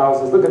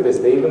warehouses. Look at this.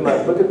 They even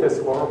look at this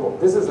horrible.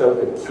 This is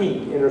a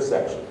key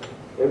intersection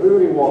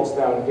Everybody walks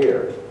down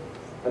here.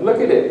 And look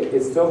at it.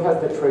 It still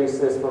has the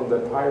traces from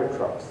the tire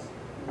trucks.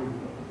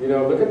 You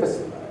know, look at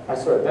this. I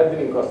swear, that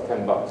didn't even cost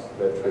 $10,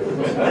 that tree.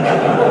 And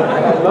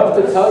I'd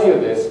love to tell you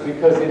this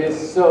because it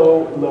is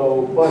so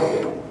low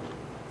budget.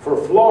 For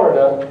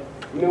Florida,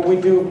 you know, we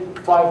do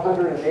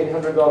 $500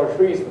 and $800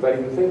 trees without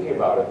even thinking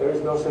about it.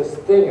 There's no such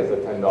thing as a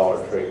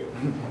 $10 tree.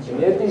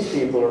 And yet these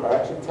people are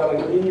actually telling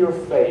you in your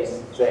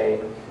face,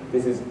 saying,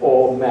 this is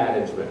all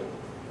management.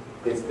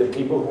 It's the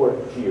people who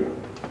are here.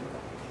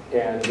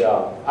 And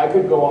I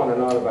could go on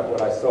and on about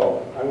what I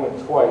saw. I went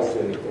twice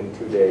in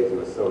 2 days. It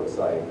was so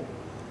exciting.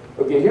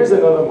 Okay, here's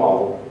another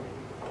model,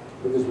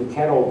 because we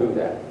can't all do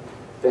that.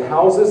 The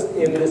houses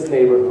in this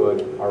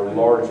neighborhood are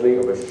largely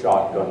of a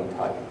shotgun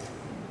type.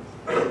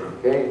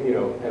 Okay, you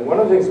know, and one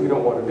of the things we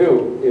don't want to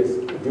do is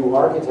do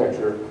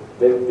architecture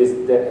that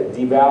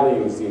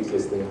devalues the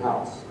existing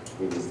house,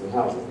 the existing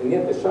houses. And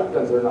yet the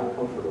shotguns are not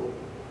comfortable.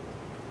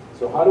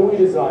 So how do we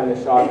design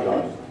a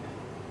shotgun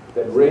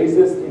that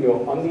raises, you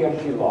know, on the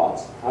empty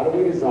lots? How do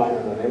we design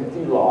on an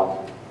empty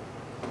lot,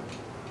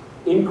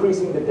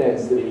 increasing the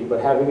density,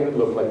 but having it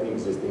look like the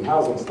existing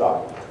housing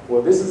stock?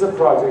 Well, this is a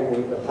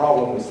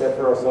problem we set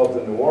for ourselves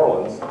in New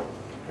Orleans.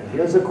 And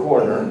here's a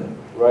corner,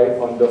 right,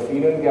 on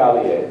Dauphine and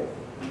Gallier.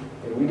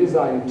 And we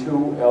designed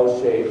 2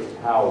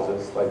 L-shaped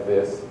houses like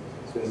this.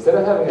 So instead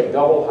of having a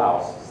double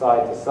house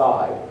side to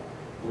side,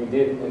 we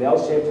did an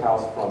L-shaped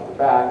house front to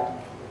back.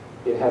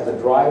 It has a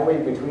driveway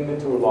between the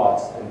 2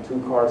 lots and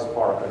 2 cars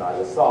park on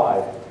either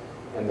side.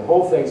 And the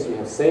whole thing, so you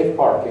have safe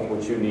parking,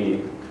 which you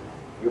need.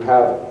 You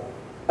have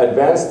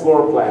advanced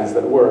floor plans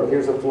that work.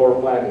 Here's a floor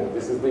plan.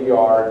 This is the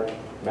yard,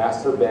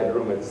 master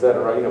bedroom,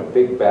 etc. You know,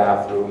 big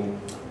bathroom,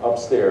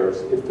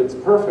 upstairs. It fits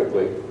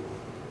perfectly.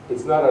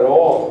 It's not at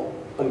all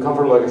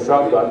uncomfortable like a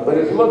shotgun, but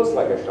it looks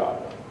like a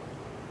shotgun.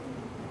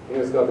 You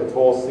know, it's got the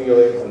tall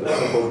ceilings and the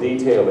simple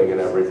detailing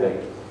and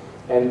everything.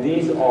 And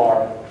these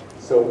are,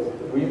 so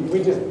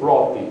we just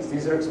brought these.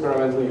 These are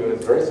experimental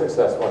units, very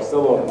successful. I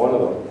still own one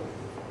of them.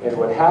 And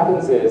what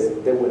happens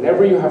is that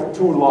whenever you have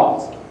 2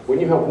 lots, when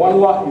you have 1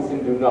 lot, you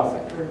can do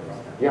nothing.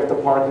 You have to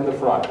park in the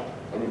front,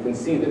 and you can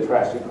see the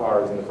trashy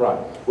cars in the front.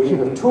 When you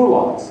have 2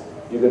 lots,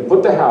 you can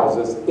put the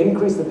houses,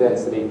 increase the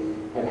density,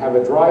 and have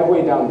a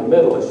driveway down the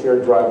middle, a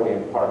shared driveway,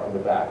 and park in the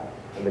back,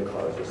 and the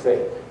cars are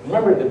safe.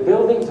 Remember, the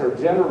buildings are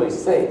generally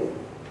safe.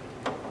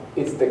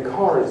 It's the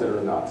cars that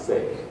are not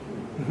safe.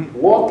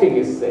 Walking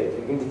is safe.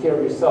 You can take care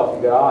of yourself.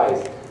 You got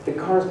eyes. The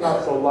car's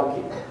not so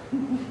lucky.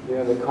 You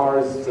know, the car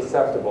is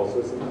susceptible, so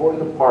it's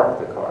important to park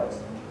the cars.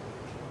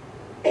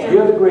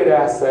 The other great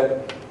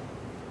asset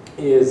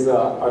is,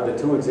 are the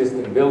 2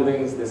 existing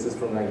buildings. This is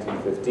from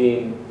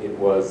 1915. It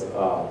was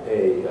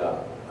a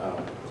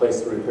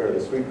place to repair the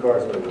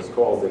streetcars, when it was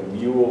called the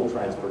Mule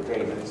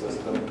Transportation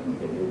System.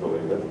 Can you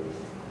believe it?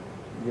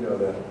 You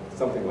know,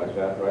 something like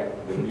that, right?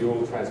 The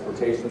Mule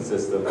Transportation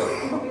System.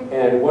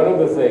 And one of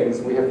the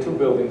things, we have 2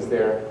 buildings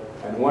there,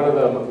 and one of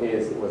them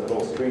was a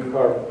little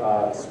streetcar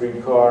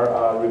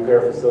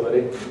repair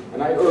facility.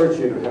 And I urge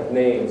you to have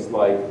names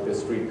like the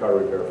streetcar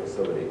repair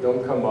facility.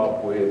 Don't come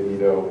up with, you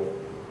know,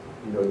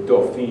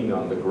 Dauphine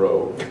on the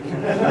Grove.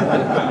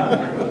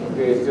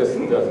 Okay, it just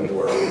doesn't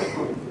work.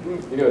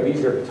 You know,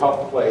 these are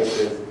tough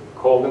places.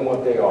 Call them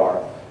what they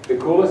are. The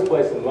coolest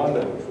place in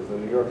London, which was the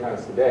New York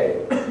Times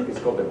today, is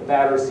called the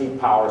Battersea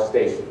Power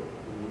Station.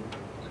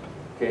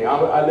 Okay,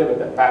 I live at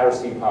the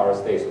Battersea Power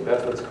Station.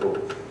 That's what's cool.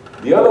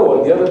 The other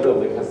one, the other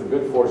building, has the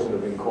good fortune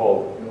of being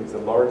called, it's the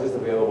largest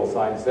available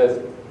sign,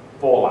 says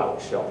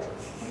fallout shelter.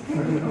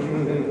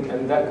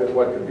 And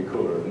what could be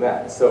cooler than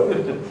that? So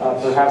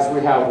perhaps we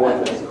have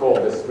one that's called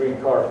the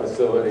streetcar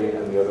facility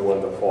and the other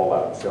one the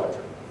fallout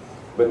shelter.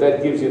 But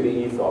that gives you the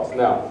ethos.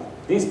 Now,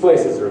 these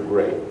places are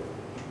great.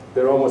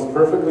 They're almost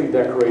perfectly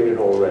decorated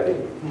already,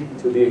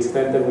 to the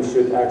extent that we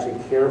should actually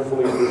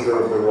carefully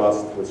preserve the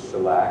rust with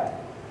shellac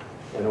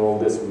and all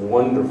this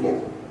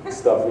wonderful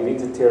stuff. We need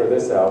to tear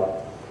this out.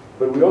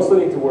 But we also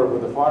need to work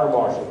with the fire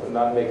marshal to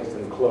not make us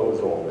enclose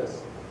all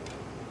this.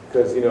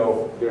 Because, you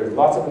know, there's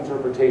lots of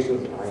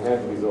interpretations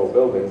behind these old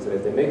buildings, and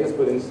if they make us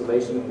put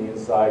insulation in the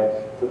inside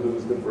to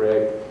lose the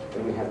brick,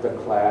 and we have to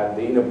clad,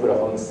 they, you know, put a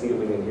hung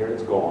ceiling in here,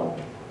 it's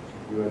gone.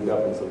 You end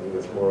up in something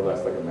that's more or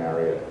less like a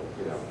Marriott,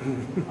 you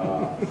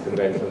know,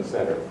 convention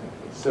center.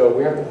 So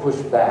we have to push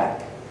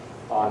back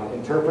on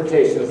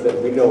interpretations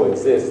that we know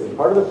exist. And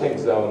part of the pink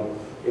zone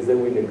is that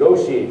we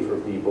negotiate for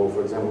people,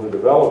 for example, the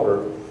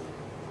developer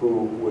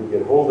who would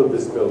get hold of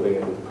this building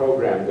and would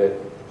program that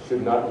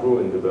should not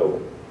ruin the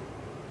building.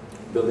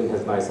 The building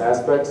has nice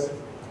aspects.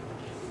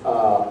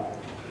 The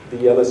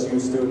LSU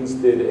students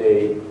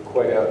did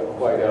quite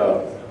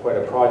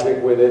a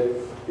project with it.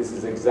 This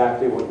is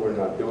exactly what we're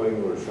not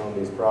doing. We're showing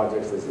these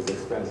projects. This is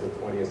expensive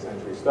 20th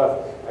century stuff.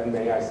 And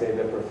may I say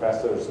that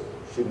professors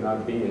should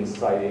not be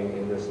inciting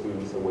in their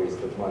students a waste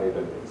of money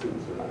that the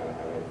students are not going to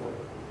have anymore.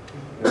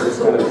 You know, this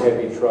kind of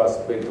heavy truss,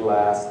 big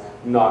glass,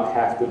 knock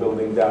half the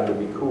building down to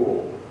be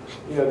cool.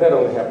 You know, that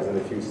only happens in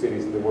a few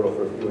cities in the world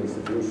for a few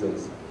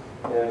institutions.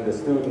 And the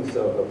students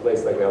of a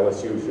place like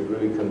LSU should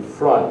really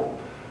confront,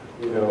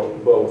 you know,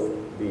 both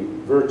the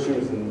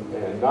virtues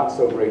and not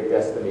so great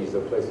destinies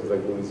of places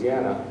like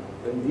Louisiana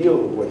and deal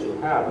with what you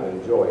have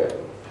and enjoy it.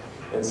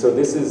 And so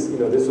this is,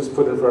 this was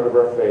put in front of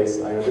our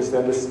face. I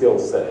understand the skill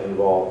set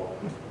involved,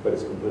 but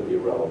it's completely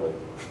irrelevant.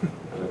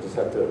 And I just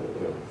have to,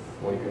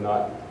 one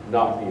cannot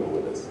not deal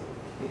with this.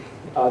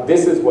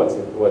 This is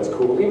what's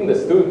cool. Even the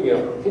student,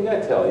 can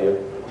I tell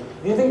you,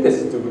 do you think the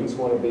students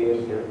want to be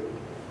in here?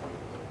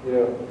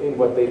 In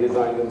what they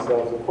designed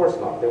themselves? Of course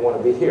not. They want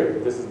to be here.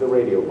 This is the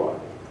radio bar.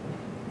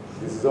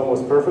 This is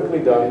almost perfectly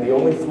done. The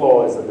only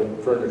flaw is that the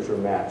furniture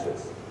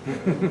matches.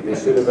 They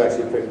should have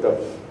actually picked up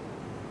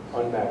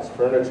unmatched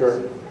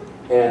furniture,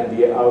 and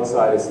the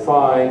outside is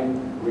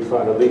fine. We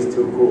found at least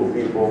 2 cool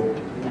people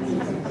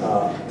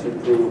to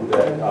prove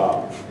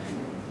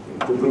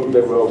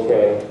that we're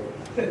okay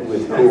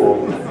with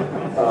cool.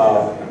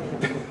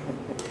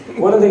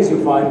 One of the things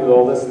you find with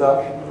all this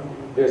stuff,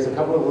 there's a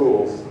couple of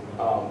rules.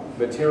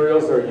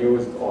 Materials are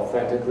used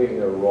authentically in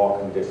their raw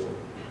condition.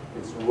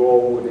 It's raw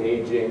wood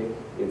aging,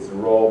 it's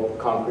raw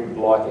concrete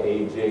block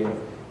aging,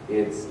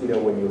 it's,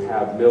 when you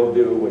have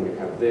mildew, when you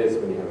have this,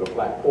 when you have a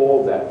black,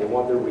 all that. They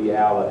want the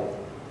reality,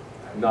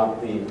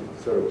 not the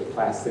sort of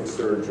plastic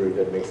surgery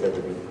that makes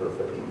everything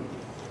perfect.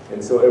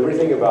 And so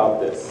everything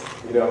about this,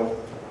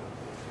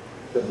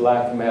 the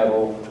black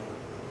metal,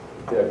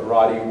 the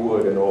grotty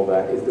wood and all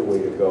that is the way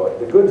to go.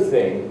 The good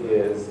thing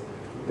is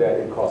that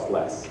it costs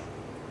less.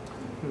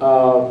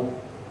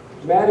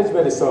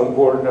 Management is so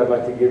important. I'd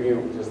like to give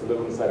you just a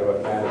little insight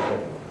about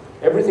management.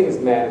 Everything is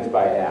managed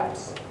by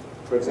apps.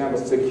 For example,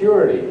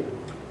 security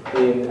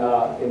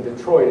in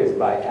Detroit is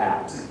by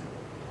apps.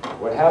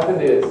 What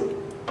happened is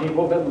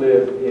people that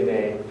live in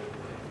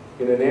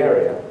an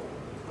area,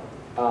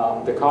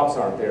 the cops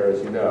aren't there,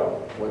 as you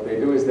know. What they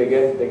do is they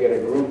get a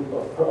group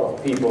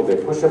of people. They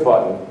push a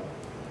button.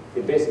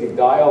 It basically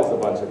dials a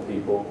bunch of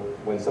people.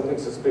 When something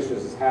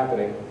suspicious is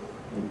happening,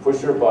 you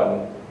push your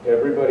button.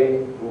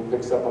 Everybody who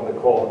picks up on the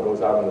call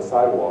goes out on the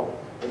sidewalk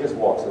and just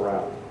walks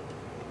around.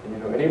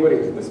 And anybody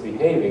who's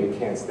misbehaving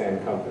can't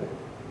stand company.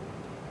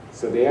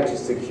 So they actually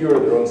secure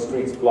their own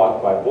streets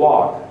block by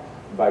block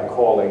by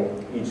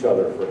calling each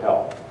other for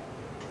help.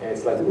 And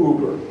it's like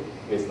Uber.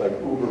 It's like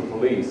Uber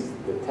police,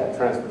 the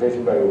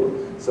transportation by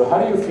Uber. So how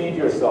do you feed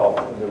yourself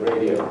in the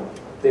radio?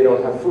 They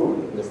don't have food.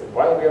 And they say,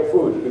 why don't we have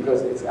food?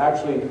 Because it's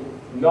actually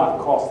not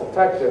cost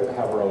effective to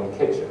have our own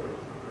kitchen.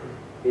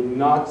 It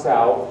knocks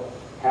out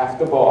half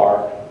the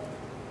bar,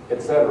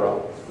 etc.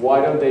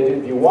 Why don't they do,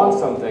 if you want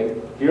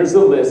something, here's a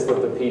list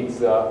of the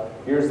pizza,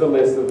 here's the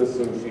list of the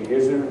sushi,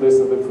 here's the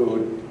list of the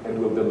food, and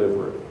we'll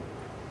deliver it.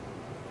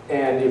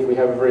 And if we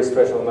have a very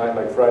special night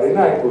like Friday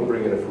night, we'll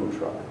bring in a food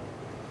truck.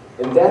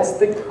 And that's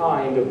the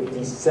kind of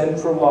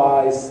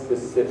decentralized,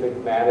 specific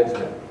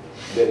management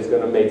that is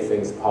going to make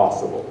things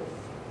possible.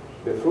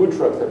 The food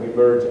trucks have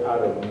emerged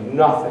out of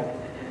nothing,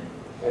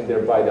 and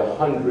they're by the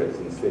hundreds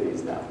in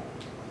cities now.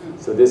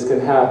 So this can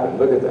happen.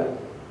 Look at that.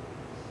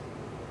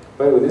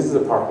 By the way, this is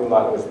a parking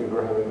lot in which people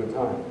are having a good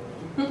time.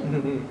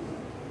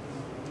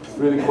 It's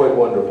really quite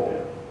wonderful.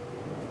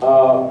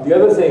 The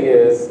other thing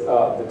is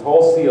the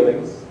tall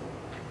ceilings.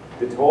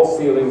 The tall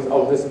ceilings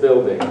of this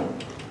building,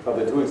 of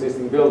the 2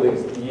 existing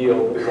buildings,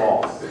 yield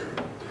lofts.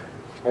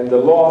 And the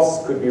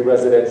lofts could be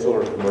residential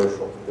or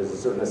commercial. There's a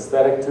certain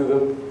aesthetic to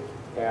them.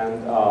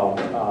 And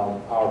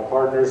our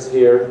partners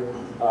here,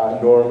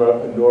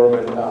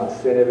 Norman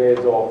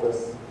Chenevet's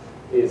office,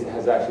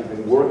 has actually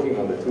been working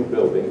on the 2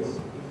 buildings,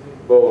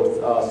 both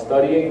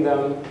studying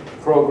them,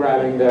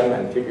 programming them,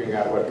 and figuring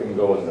out what can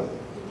go in them.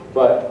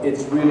 But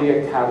it's really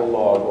a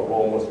catalog of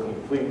almost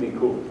completely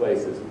cool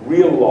places.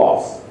 Real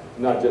lofts,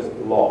 not just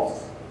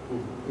lofts.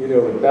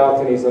 With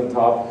balconies on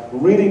top,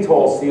 really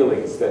tall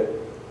ceilings that,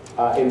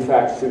 in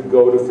fact, should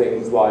go to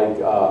things like,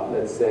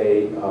 let's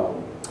say,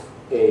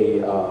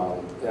 a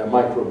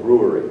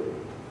microbrewery.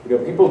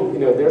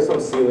 There's some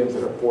ceilings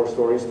that are 4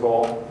 stories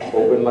tall,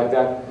 open like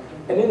that.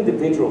 An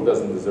individual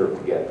doesn't deserve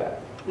to get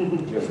that. So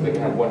they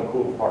can have one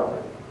cool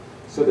apartment.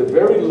 So the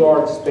very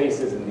large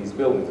spaces in these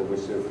buildings, of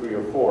which there are 3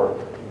 or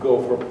 4,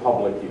 go for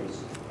public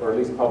use, or at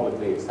least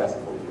publicly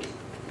accessible use.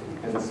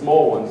 And the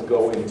small ones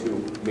go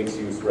into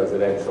mixed-use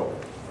residential.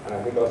 And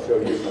I think I'll show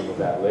you some of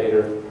that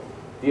later.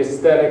 The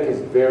aesthetic is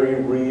very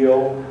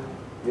real.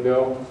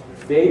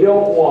 They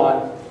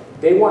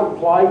want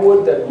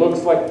plywood that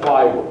looks like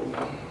plywood.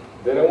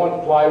 They don't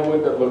want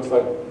plywood that looks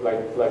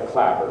like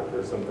clapper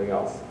or something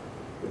else.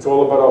 It's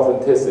all about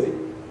authenticity.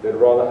 They'd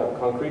rather have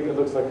concrete that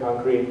looks like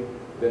concrete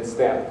than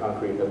stamped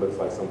concrete that looks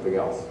like something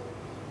else.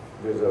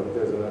 There's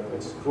an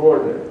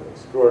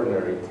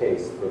extraordinary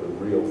taste for the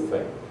real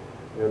thing.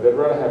 They'd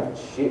rather have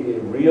a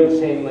real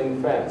chain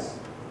link fence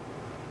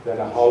than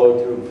a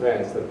hollow tube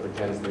fence that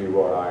pretends to be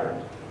wrought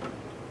iron.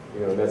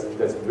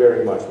 That's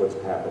very much what's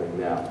happening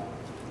now,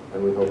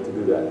 and we hope to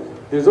do that.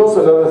 There's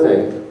also another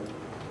thing.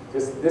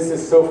 This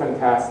is so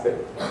fantastic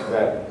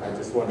that I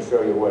just want to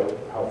show you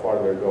how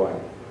far they're going.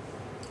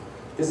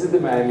 This is the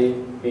Miami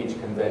Beach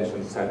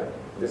Convention Center.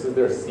 This is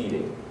their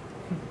seating.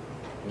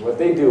 And what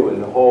they do in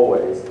the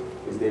hallways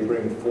is they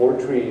bring 4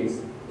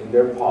 trees in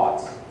their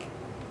pots,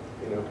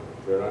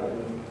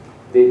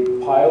 They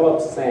pile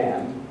up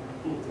sand,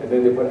 and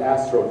then they put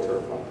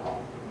AstroTurf on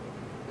top,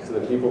 so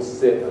that people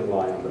sit and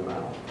lie on the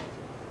mound.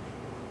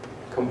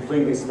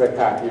 Completely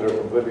spectacular,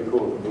 completely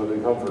cool, completely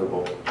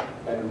comfortable,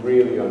 and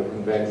really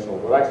unconventional,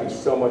 but actually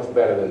so much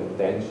better than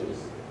benches.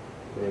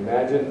 Can you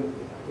imagine,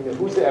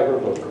 who's ever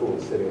looked cool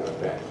sitting on a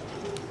bench?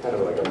 Kind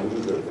of like a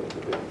loser thing to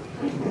do.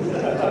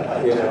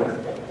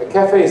 A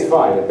cafe is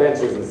fine, a bench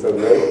isn't so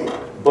great,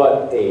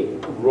 but a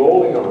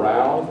rolling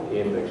around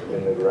in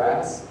the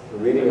grass,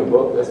 reading a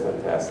book, that's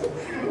fantastic.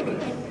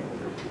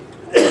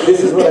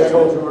 This is what I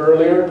told you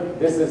earlier.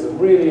 This is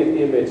really an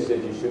image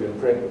that you should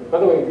imprint. By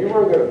the way, if you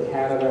were to go to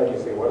Canada and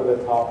you say, what are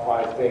the top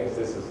 5 things?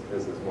 This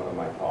is one of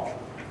my top.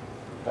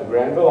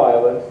 Granville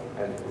Island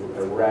and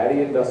a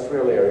ratty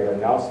industrial area,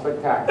 now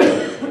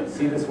spectacular.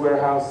 See this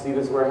warehouse, see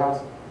this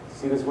warehouse,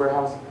 see this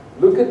warehouse?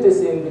 Look at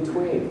this in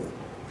between.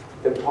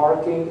 The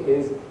parking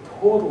is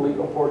totally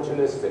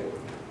opportunistic.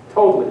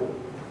 Totally.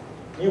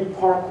 You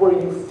park where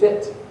you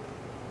fit.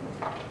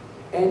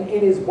 And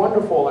it is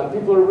wonderful, and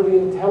people are really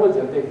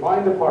intelligent. They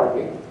find the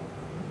parking.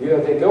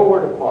 They know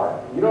where to park.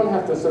 You don't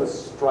have to sort of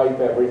stripe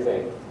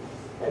everything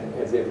and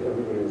as if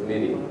everybody was an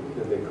idiot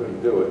because they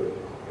couldn't do it.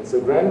 And so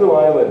Granville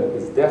Island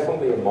is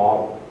definitely a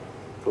model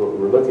for what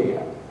we're looking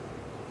at.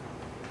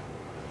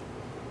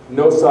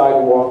 No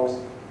sidewalks,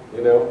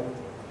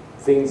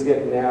 Things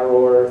get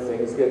narrower,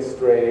 things get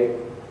straight.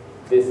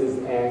 This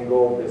is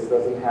angled, this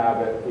doesn't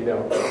have it,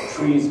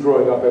 trees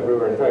growing up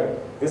everywhere. In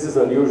fact, this is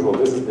unusual.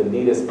 This is the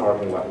neatest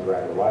parking lot in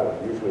Granville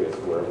Island. Usually it's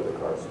wherever the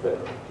cars fit.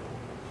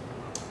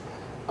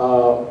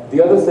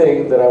 The other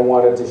thing that I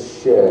wanted to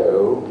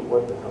show,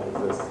 what the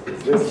hell is this?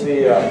 Is this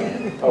the,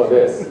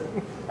 this.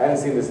 I hadn't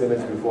seen this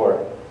image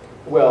before.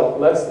 Well,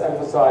 let's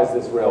emphasize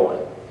this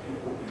railway.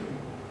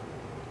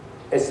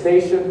 A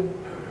station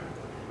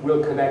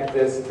will connect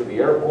this to the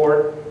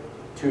airport,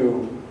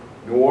 to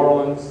New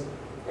Orleans,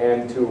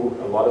 and to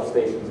a lot of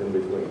stations in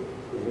between.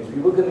 Which means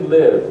people can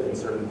live in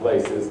certain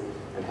places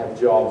and have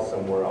jobs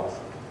somewhere else.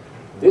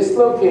 This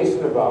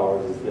location of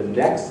ours is the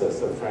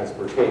nexus of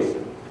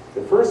transportation.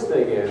 The first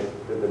thing is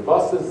that the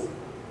buses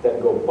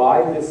that go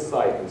by this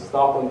site and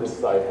stop on this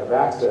site have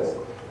access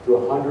to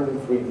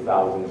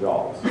 103,000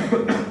 jobs.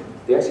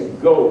 They actually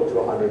go to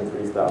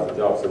 103,000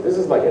 jobs. So this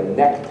is like a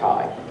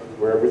necktie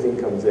where everything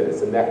comes in.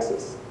 It's a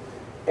nexus.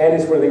 And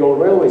it's where the old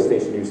railway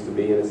station used to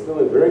be, and it's still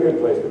a very good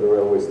place for the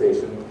railway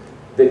station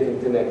that can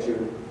connect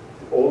you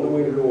all the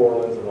way to New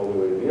Orleans and all the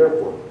way to the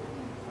airport.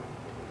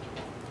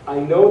 I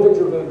know that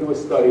you're going to do a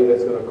study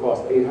that's going to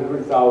cost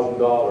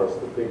 $800,000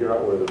 to figure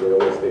out where the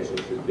railway station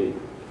should be.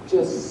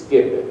 Just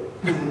skip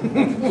it.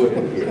 Put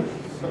it here.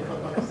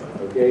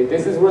 Okay,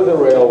 this is where the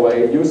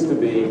railway used to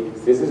be.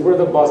 This is where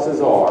the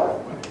buses are.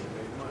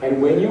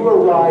 And when you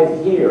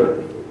arrive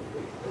here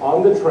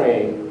on the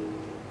train,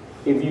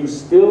 if you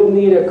still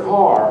need a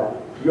car,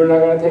 you're not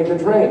going to take the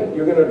train.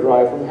 You're going to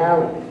drive from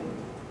Hammond.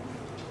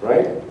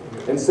 Right?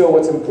 And so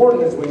what's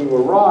important is when you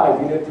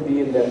arrive, you need to be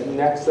in that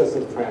nexus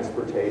of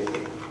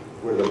transportation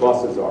where the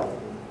buses are.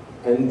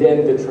 And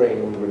then the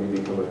train will really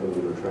become a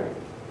commuter train.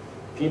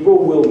 People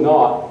will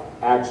not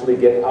actually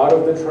get out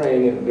of the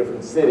train in a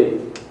different city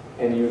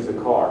and use a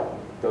car.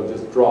 They'll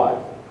just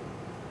drive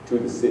to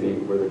the city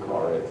where the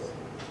car is.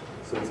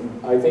 So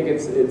I think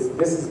this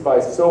is by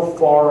so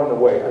far and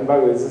away. And by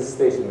the way, this is a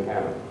station in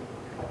Hammond,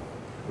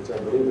 which I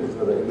believe there's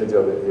another image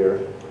of it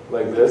here,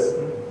 like this.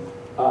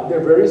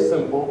 They're very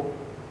simple,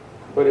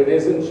 but it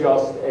isn't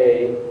just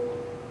a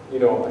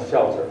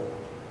shelter.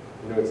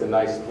 It's a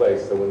nice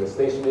place. So when the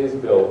station is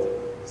built,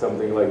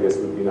 something like this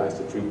would be nice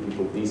to treat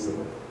people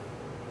decently.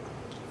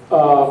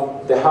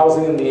 The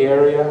housing in the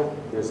area,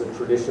 there's a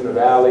tradition of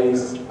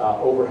alleys.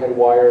 Overhead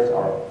wires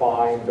are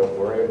fine, don't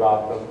worry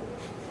about them.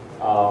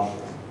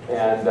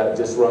 And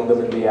just run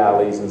them in the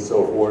alleys and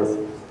so forth.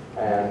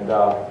 And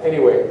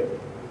anyway,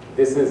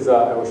 this is,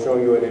 I was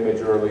showing you an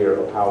image earlier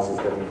of houses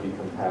that would be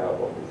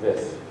compatible with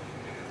this.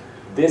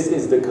 This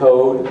is the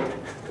code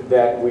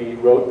that we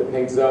wrote, the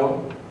pink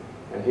zone.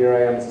 And here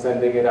I am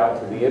sending it out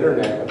to the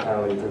internet,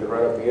 apparently, took it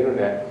right off the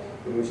internet,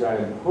 in which I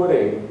am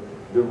putting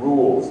the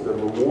rules, the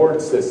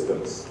reward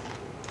systems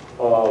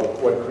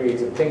of what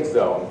creates a pink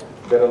zone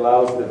that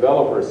allows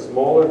developers,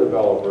 smaller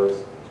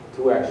developers,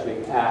 to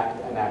actually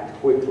act and act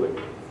quickly,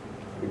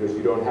 because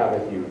you don't have a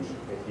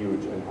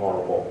huge and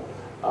horrible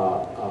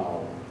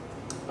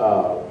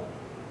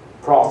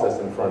process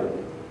in front of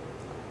you.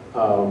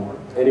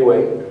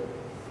 Anyway,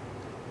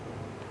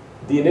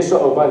 the initial,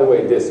 oh, by the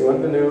way, this, you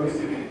want the news?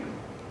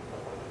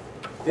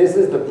 This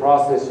is the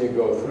process you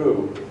go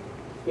through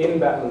in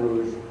Baton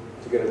Rouge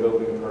to get a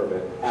building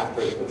permit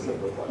after it's been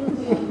simplified.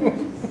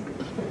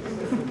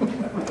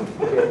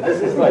 Okay,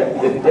 this is like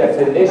the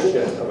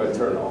definition of a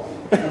turnoff.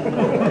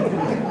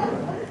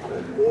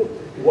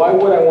 Why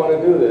would I want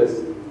to do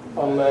this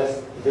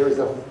unless there's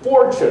a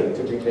fortune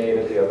to be made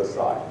at the other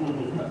side?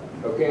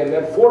 Okay, and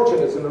that fortune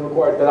is going to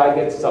require that I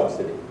get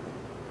subsidy.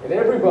 And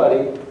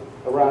everybody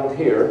around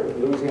here,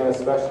 Louisiana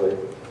especially,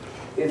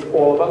 is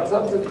all about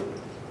subsidy.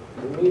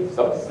 You need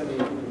subsidies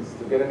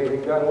to get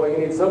anything done? Well, you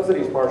need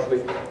subsidies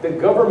partially. The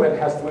government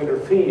has to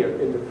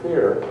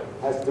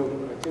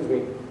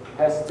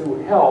has to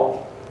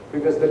help,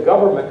 because the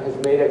government has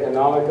made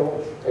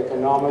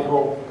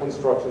economical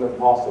construction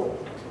impossible.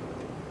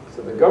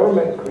 So the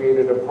government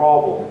created a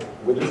problem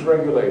with these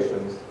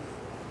regulations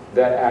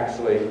that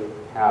actually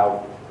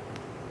have,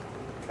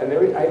 and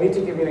I need to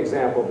give you an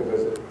example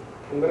because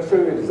I'm going to show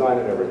you the design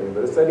and everything,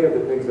 but this idea of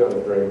the pig zone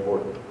is very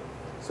important.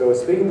 So I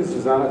was speaking to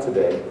Susanna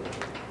today,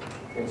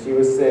 and she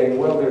was saying,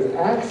 well,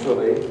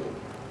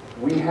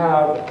 we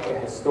have a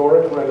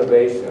historic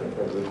renovation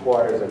that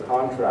requires a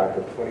contract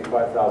of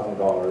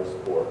 $25,000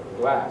 for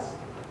glass.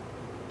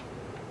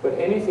 But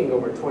anything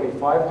over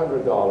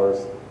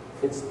 $2,500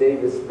 hits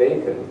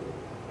Davis-Bacon,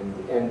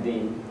 and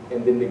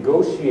the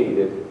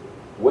negotiated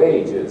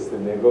wages, the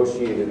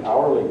negotiated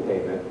hourly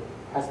payment,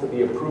 has to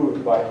be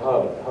approved by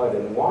HUD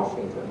in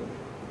Washington.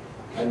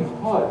 And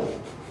HUD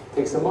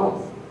takes a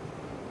month,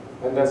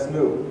 and that's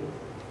new.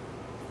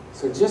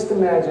 So just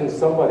imagine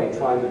somebody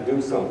trying to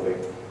do something,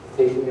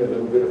 taking a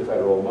little bit of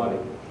federal money.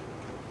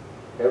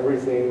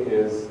 Everything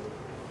is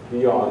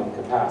beyond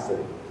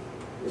capacity.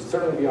 It's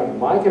certainly beyond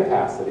my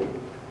capacity,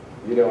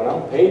 you know, and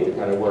I'm paid to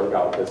kind of work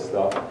out this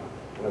stuff,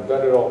 and I've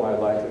done it all my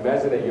life.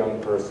 Imagine a young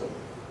person.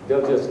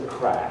 They'll just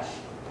crash.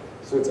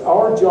 So it's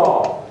our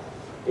job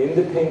in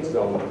the pink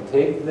zone to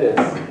take this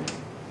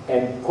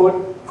and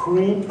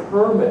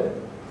pre-permit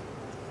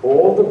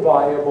all the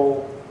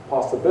viable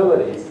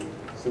possibilities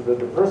so that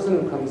the person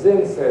who comes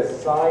in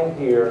says, sign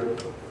here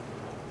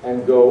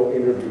and go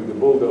interview the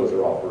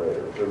bulldozer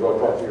operator, or go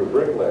talk to your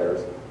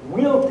bricklayers.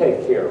 We'll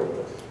take care of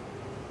this.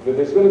 But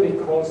there's going to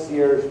be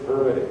concierge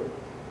permitting.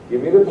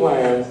 Give me the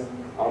plans,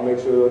 I'll make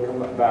sure they'll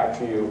come back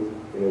to you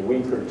in a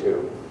week or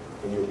two,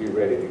 and you'll be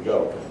ready to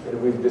go.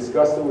 And we've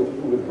discussed it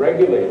with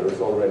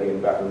regulators already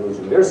in Baton Rouge,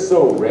 and they're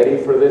so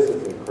ready for this,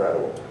 it's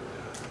incredible.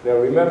 Now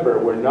remember,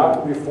 we're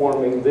not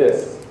reforming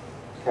this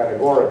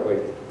categorically.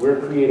 We're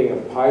creating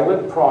a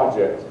pilot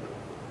project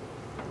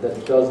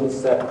that doesn't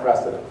set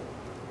precedent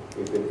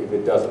if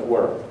it doesn't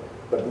work.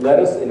 But let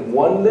us, in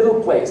one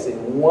little place,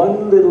 in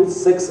one little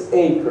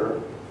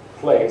 6-acre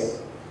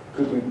place,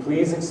 could we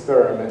please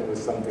experiment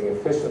with something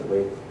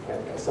efficiently,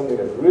 and something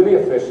that's really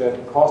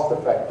efficient,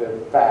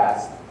 cost-effective,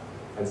 fast,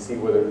 and see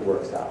whether it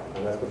works out.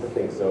 And that's what the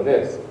pink zone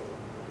is.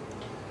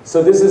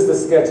 So this is the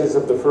sketches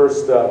of the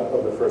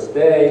first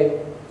day.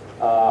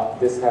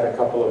 This had a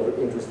couple of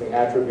interesting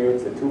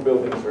attributes. The two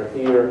buildings are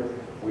here.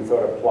 We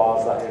thought a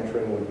plaza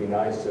entering would be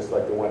nice, just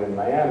like the one in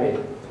Miami.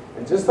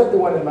 And just like the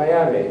one in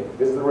Miami,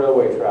 this is the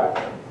railway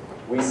track.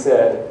 We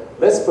said,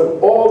 let's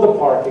put all the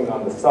parking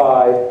on the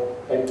side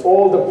and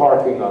all the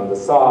parking on the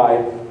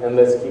side, and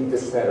let's keep the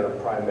center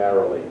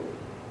primarily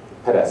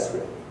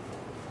pedestrian.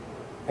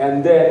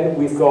 And then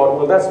we thought,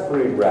 well, that's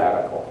pretty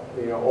radical.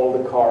 You know, all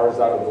the cars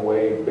out of the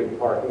way, big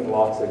parking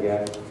lots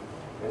again.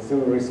 And so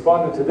we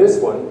responded to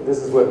this one.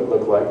 This is what it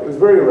looked like. It was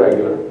very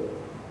regular,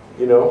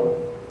 you know.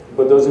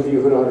 But those of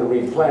you who know how to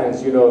read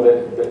plans, you know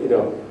that you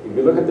know, if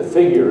you look at the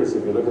figures,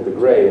 if you look at the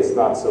gray, it's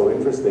not so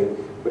interesting.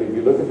 But if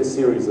you look at the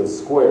series of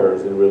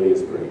squares, it really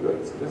is pretty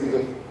good. So this is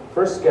the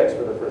first sketch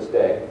for the first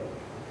day.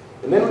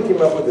 And then we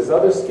came up with this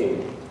other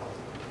scheme,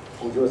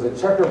 which was a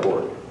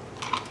checkerboard,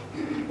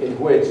 in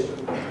which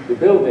the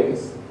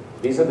buildings,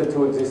 these are the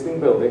two existing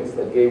buildings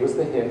that gave us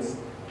the hints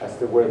as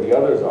to where the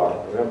others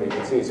are. Remember, you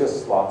can see it's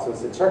just slots. So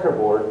it's a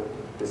checkerboard.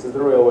 This is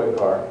the railway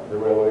car, the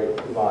railway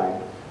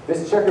line.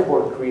 This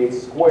checkerboard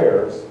creates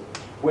squares,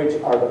 which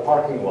are the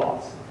parking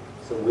lots.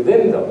 So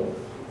within them,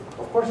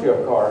 of course you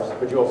have cars,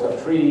 but you also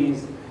have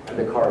trees, and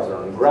the cars are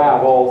on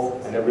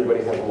gravel, and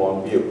everybody has a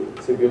long view.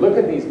 So if you look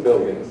at these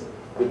buildings,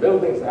 the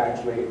buildings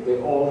actually, they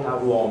all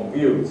have long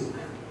views.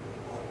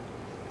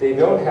 They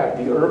don't have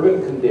the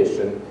urban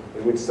condition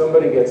in which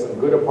somebody gets some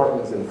good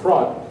apartments in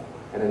front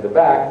and in the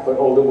back, but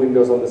all the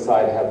windows on the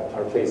side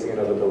are facing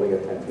another building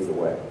at 10 feet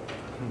away.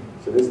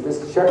 So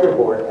this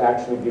checkerboard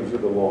actually gives you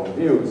the long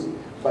views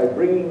by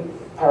bringing,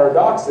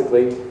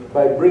 paradoxically,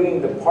 by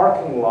bringing the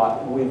parking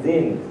lot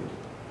within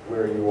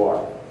where you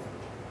are.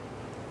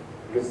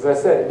 Because as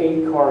I said,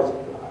 8 cars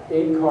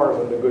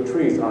on the good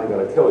trees aren't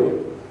going to kill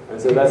you. And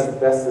so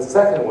that's the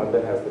second one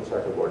that has the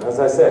checkerboard. And as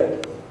I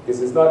said, this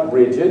is not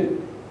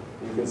rigid.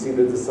 You can see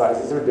that the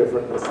sizes are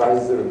different. The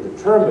sizes are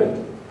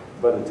determined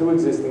by the two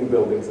existing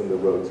buildings and the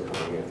roads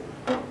coming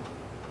in.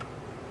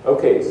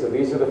 Okay, so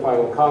these are the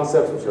final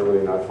concepts, which are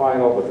really not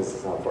final, but this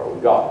is how far we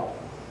got.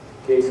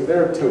 Okay, so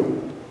there are two.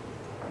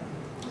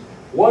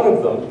 One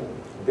of them,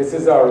 this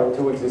is our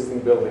two existing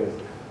buildings.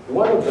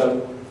 One of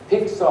them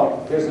picks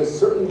up, there's a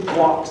certain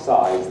block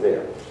size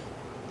there.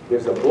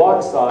 There's a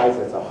block size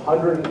that's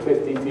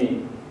 150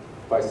 feet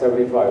by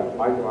 75.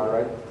 Mike, am I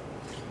right?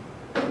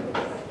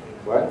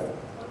 What?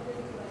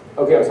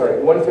 Okay, I'm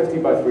sorry,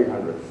 150 by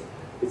 300.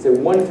 It's a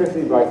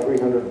 150 by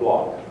 300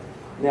 block.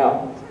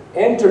 Now,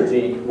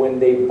 Entergy, when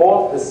they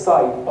bought the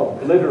site,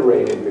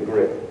 obliterated the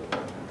grid.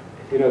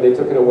 You know, they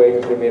took it away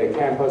because they made a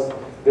campus.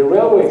 The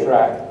railway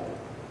track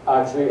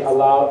actually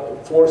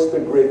forced the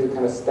grid to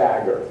kind of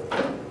stagger,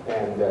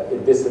 and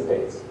it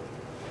dissipates.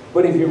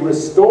 But if you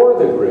restore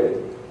the grid,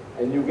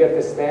 and you get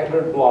the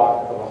standard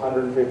block of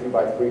 150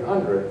 by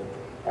 300,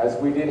 as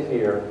we did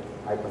here,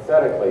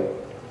 hypothetically,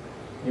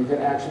 you can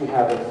actually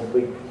have a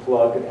complete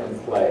plug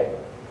and play.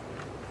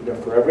 You know,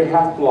 for every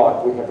half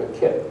block, we have a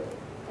kit,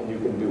 and you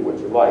can do what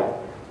you like.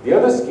 The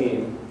other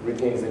scheme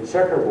retains a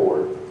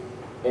checkerboard,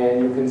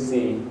 and you can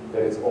see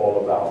that it's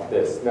all about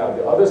this. Now,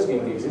 the other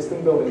scheme, the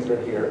existing buildings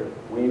are here.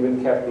 We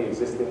even kept the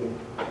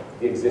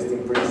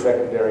existing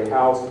pre-secondary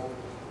house.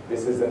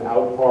 This is an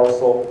out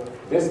parcel.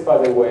 This, by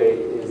the way,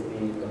 is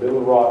the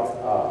Little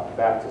Rock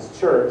Baptist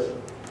Church,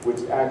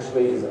 which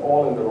actually is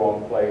all in the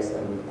wrong place,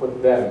 and we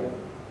put them.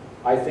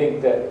 I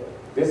think that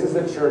this is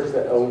a church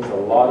that owns a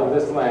lot of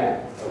this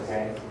land,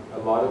 okay? A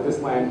lot of this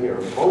land here.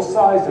 Both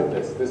sides of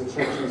this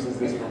church uses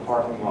this for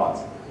parking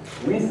lots.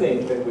 We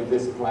think that with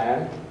this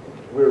plan,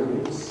 we're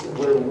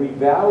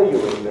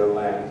revaluing their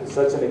land to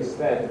such an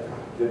extent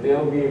that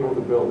they'll be able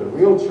to build a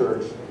real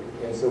church,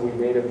 and so we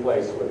made a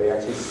place where they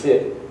actually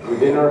sit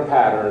within our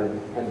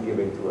pattern and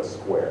giving to a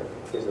square.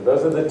 Okay, so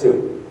those are the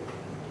two.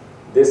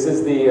 This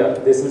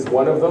is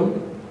one of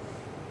them.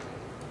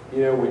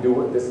 You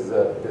know, this is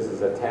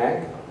a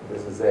tank.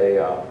 This is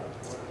a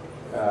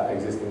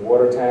existing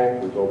water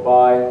tank. We go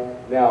by.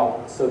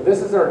 Now, so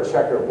this is our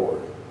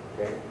checkerboard,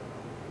 okay?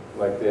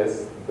 Like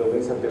this.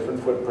 Buildings have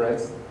different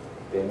footprints.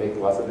 They make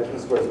lots of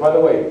different squares. By the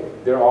way,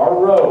 there are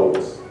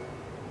roads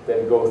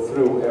that go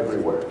through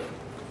everywhere,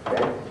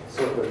 okay?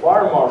 So the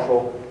fire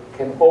marshal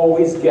can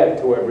always get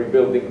to every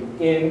building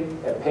in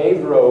a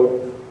paved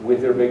road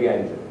with their big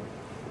engine.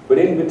 But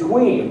in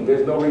between,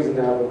 there's no reason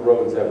to have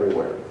roads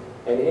everywhere.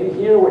 And in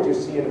here, what you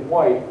see in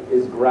white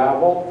is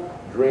gravel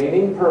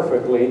draining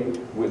perfectly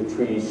with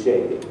trees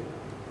shading.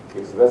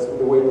 Okay, so that's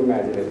the way we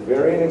imagine it.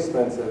 Very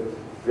inexpensive,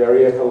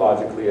 very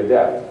ecologically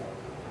adept.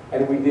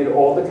 And we did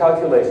all the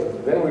calculations.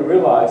 And then we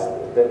realized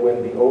that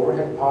when the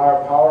overhead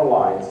power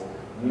lines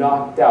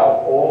knocked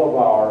out all of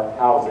our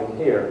housing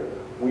here,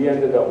 we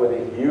ended up with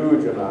a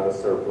huge amount of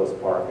surplus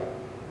parking.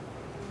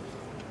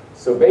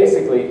 So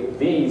basically,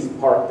 these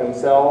park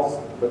themselves,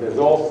 but there's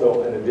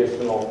also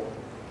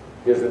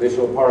there's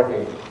additional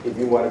parking if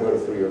you want to go to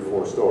 3 or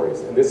 4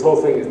 stories. And this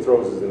whole thing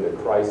throws us into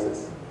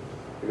crisis.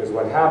 Because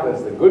what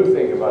happens, the good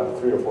thing about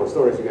the 3 or 4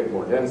 stories, you get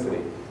more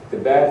density. The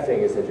bad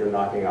thing is that you're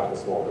knocking out the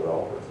small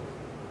developers.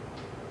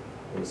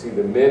 And you see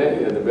the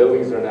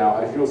buildings are now,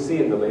 as you'll see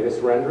in the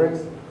latest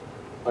renderings,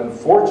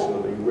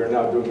 unfortunately, we're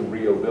now doing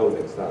real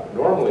buildings. Now,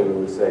 normally we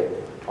would say,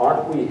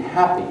 aren't we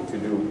happy to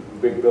do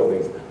big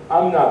buildings?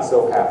 I'm not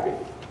so happy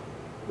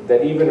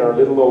that even our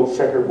little old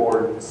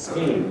checkerboard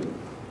scheme,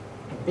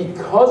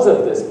 because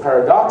of this,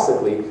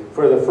 paradoxically,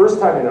 for the first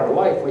time in our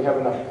life, we have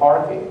enough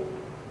parking,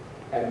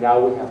 and now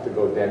we have to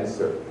go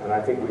denser, and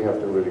I think we have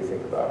to really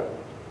think about it.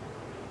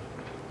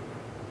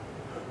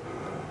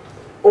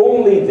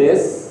 Only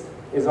this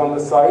is on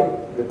the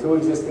site, the 2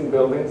 existing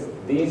buildings.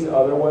 These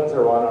other ones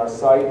are on our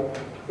site.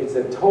 It's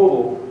a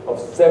total of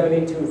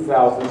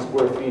 72,000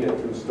 square feet at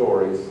 2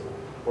 stories,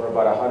 or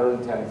about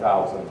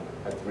 110,000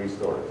 at 3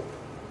 stories,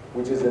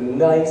 which is a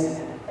nice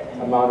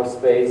amount of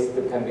space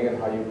depending on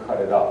how you cut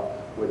it up.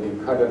 Whether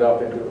you cut it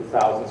up into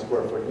 1,000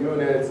 square foot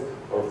units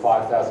or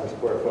 5,000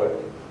 square foot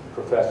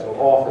professional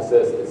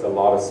offices, it's a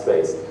lot of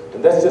space.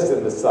 And that's just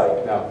in the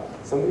site. Now,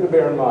 something to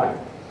bear in mind.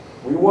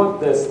 We want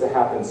this to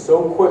happen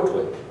so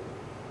quickly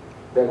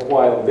that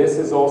while this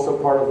is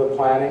also part of the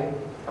planning,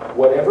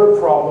 whatever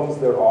problems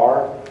there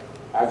are,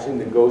 actually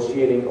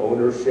negotiating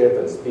ownership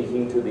and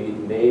speaking to the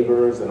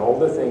neighbors and all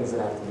the things that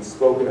have to be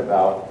spoken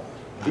about,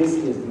 this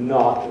is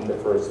not in the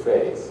first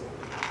phase.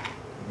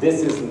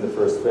 This is in the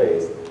first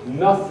phase.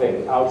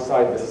 Nothing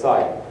outside the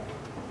site,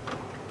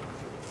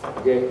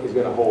 okay, is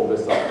going to hold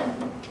this up.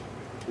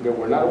 You know,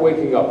 we're not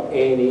waking up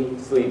any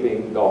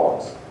sleeping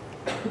dogs.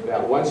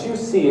 Now, once you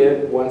see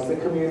it, once the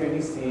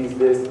community sees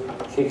this,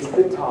 kicks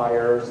the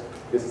tires,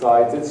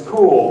 decides it's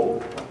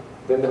cool,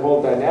 then the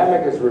whole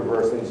dynamic is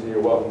reversed and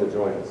you're welcome to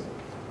join us.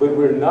 But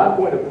we're not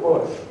going to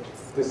push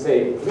to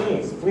say,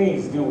 please,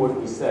 please do what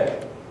we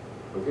say.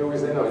 Okay, we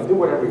say, no, you do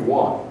whatever you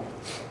want.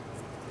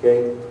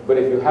 Okay, but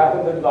if you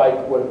happen to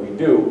like what we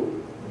do,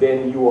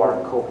 then you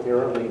are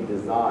coherently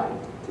designed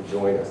to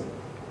join us.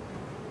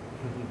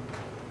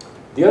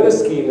 The other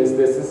scheme is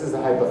this. This is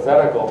a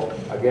hypothetical.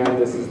 Again,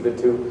 this is the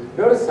 2.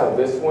 Notice how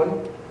this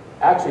one,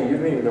 actually, you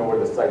don't even know where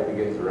the site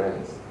begins or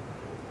ends.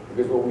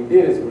 Because what we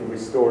did is we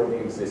restored the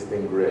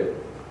existing grid.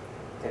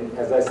 And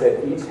as I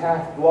said, each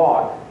half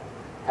block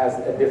has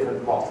a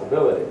different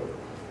possibility,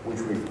 which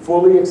we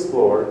fully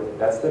explored.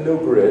 That's the new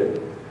grid.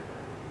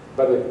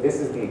 By the way, this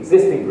is the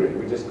existing grid.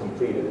 We just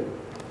completed it.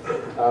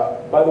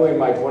 By the way,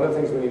 Mike, one of the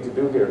things we need to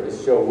do here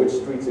is show which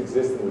streets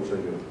exist and which are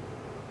new.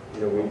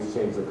 You know, we need to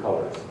change the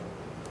colors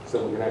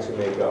so we can actually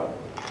make up.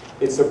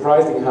 It's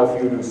surprising how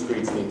few new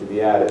streets need to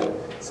be added.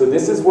 So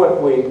this is what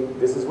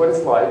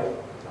it's like.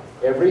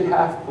 Every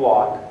half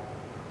block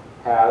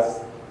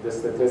has the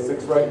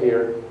statistics right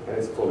here, and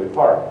it's fully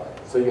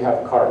parked. So you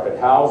have carpet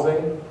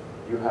housing,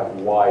 you have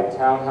wide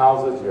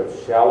townhouses, you have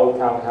shallow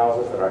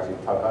townhouses that are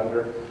actually tucked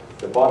under.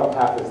 The bottom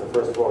half is the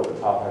first floor, the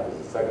top half is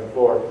the second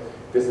floor.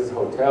 This is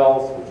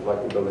hotels. Would you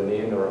like to build an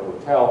inn or a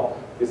hotel?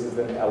 This is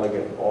an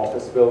elegant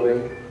office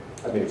building.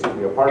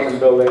 Apartment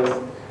buildings.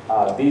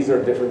 These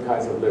are different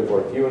kinds of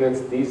live-work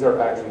units. These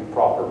are actually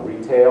proper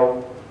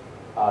retail.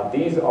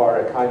 These are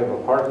a kind of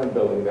apartment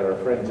building that our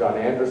friend John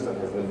Anderson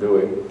has been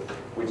doing,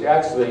 which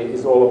actually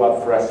is all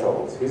about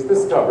thresholds. He's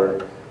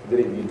discovered that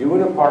if you do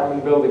an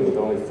apartment building with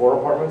only 4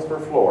 apartments per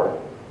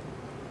floor,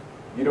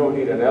 you don't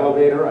need an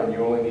elevator and you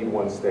only need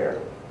 1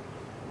 stair.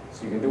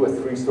 So you can do a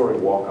 3-story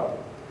walk-up.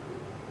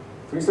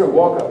 3-story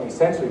walk-up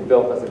essentially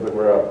built as if it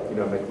were a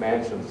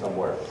McMansion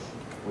somewhere,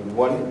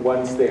 with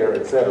one stair,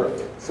 etc.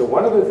 So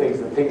one of the things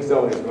the Pink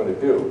Zone is going to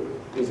do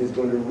is it's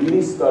going to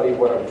really study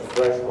what are the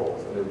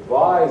thresholds and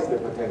advise the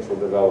potential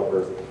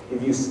developers,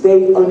 if you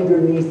stay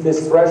underneath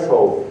this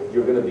threshold,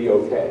 you're going to be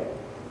okay.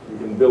 You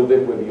can build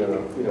it with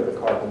the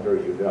carpenter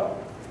you know.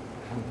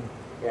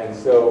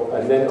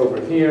 And then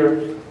over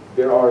here,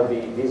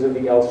 these are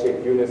the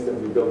L-shaped units that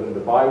we build in the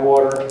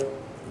Bywater.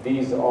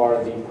 These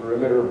are the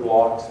perimeter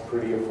blocks,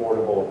 pretty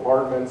affordable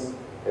apartments,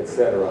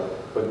 etc.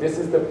 But this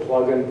is the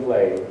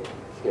plug-and-play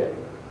kit.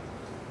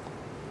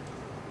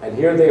 And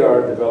here they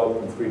are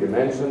developed in 3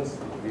 dimensions.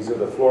 These are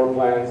the floor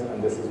plans,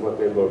 and this is what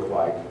they look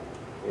like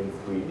in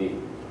 3D.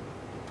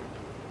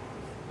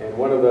 And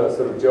one of the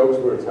sort of jokes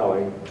we were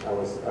telling, I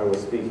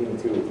was speaking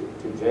to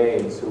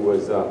James, who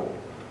was,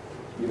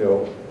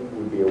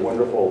 would be a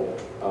wonderful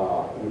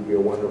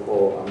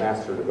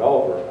master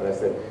developer. And I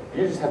said,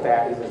 you just have to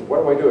act. He says,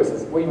 what do I do? I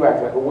says, well, you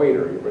act like a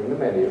waiter. You bring the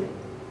menu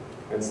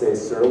and say,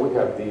 sir, we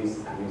have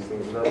these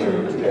things in our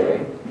menu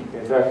today.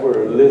 In fact,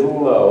 we're a little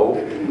low.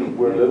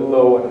 We're a little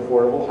low on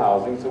affordable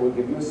housing, so we'll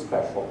give you a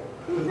special.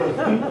 And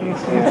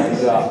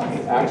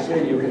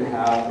actually, you can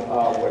have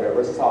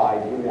whatever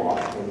side you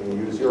want. And you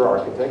use your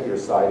architect. Your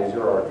side is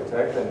your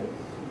architect. And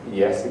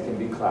yes, it can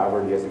be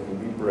clabbered. Yes, it can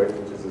be brick,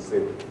 which is to say,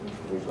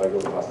 which like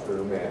a mustard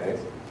or mayonnaise.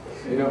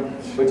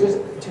 But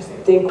just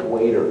think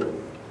waiter,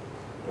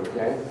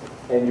 okay?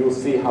 And you'll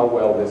see how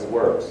well this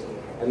works.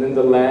 And then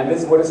the land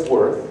is what it's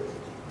worth.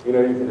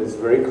 It's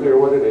very clear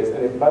what it is.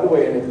 And if, by the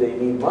way, if they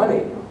need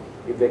money,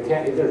 if they're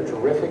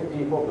terrific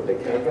people, but they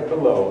can't get the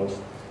loans,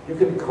 you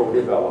can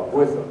co-develop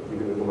with them. You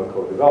can become a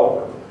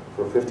co-developer.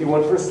 For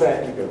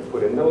 51%, you can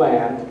put in the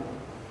land.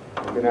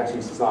 You can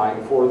actually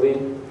sign for the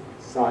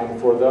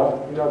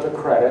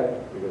credit.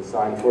 You can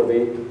sign for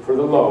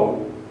the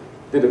loan.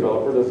 The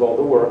developer does all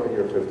the work, and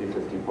you're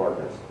 50-50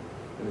 partners.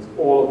 And it's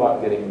all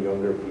about getting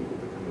younger people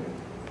to come in.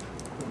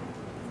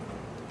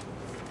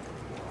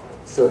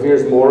 So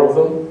here's more of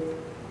them.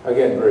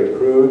 Again, very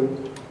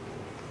crude.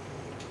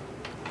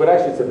 But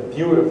actually, it's a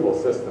beautiful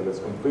system. It's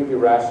completely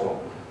rational.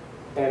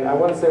 And I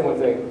want to say one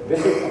thing.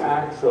 This is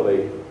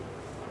actually,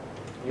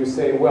 you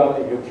say, well,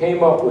 if you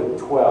came up with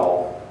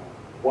 12,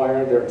 why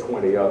aren't there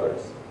 20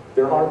 others?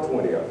 There aren't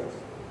 20 others.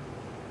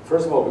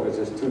 First of all, because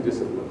there's 2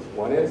 disciplines.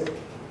 One is,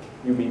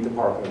 you meet the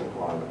parking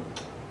requirement.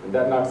 And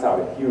that knocks out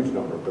a huge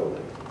number of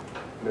buildings.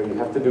 You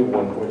have to do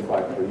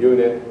 1.5 per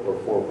unit or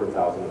 4 per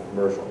thousand of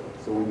commercial.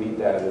 So we meet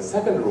that. And the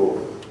second rule,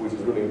 which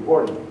is really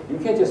important, you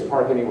can't just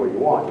park anywhere you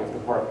want. You have to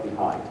park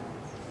behind,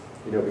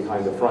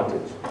 behind the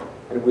frontage.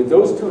 And with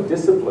those 2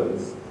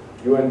 disciplines,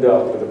 you end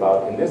up with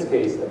in this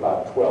case,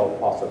 about 12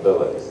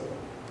 possibilities.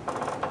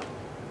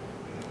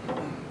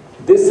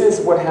 This is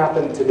what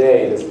happened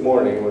today, this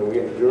morning, when do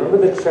you remember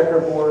the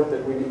checkerboard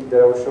that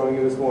I was showing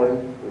you this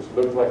morning, which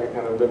looked like a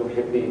kind of little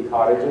hippie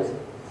cottages?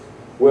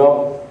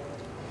 Well,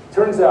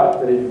 turns out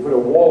that if you put a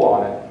wall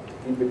on it to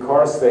keep the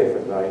cars safe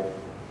at night,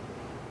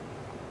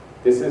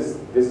 this is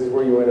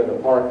where you enter the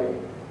parking.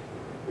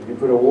 If you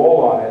put a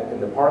wall on it in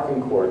the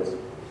parking courts,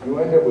 you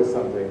end up with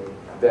something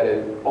that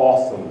is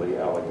awesomely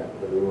elegant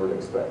that we weren't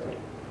expecting.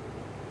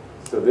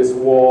 So this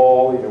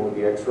wall, with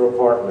the extra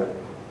apartment,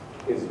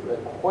 is a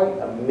quite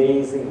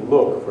amazing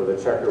look for the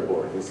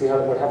checkerboard. You see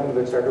what happened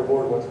to the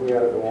checkerboard once we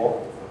added the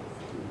wall?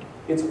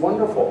 It's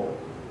wonderful.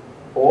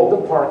 All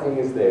the parking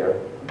is there.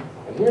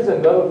 And here's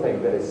another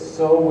thing that is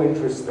so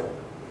interesting.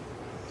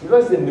 Do you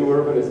realize that new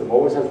urbanism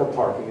always has the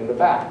parking in the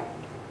back?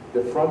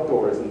 The front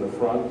door is in the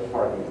front, the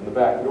parking is in the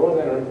back. You always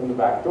enter from the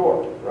back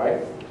door,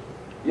 right?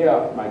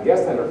 Yeah, my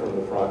guests enter from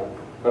the front,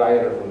 but I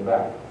enter from the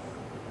back.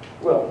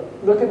 Well,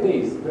 look at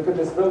these. Look at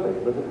this building.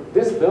 Look at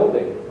this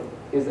building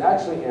is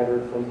actually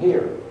entered from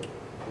here.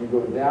 You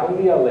go down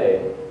the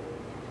alley.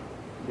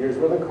 Here's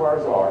where the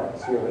cars are.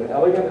 So you have an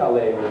elegant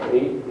alley with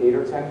 8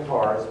 or 10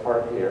 cars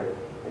parked here,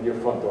 and your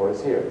front door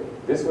is here.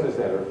 This one is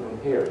entered from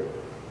here,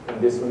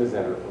 and this one is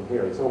entered from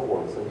here, and so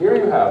forth. So here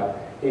you have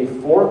a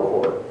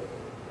forecourt,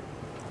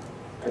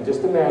 and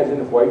just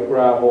imagine white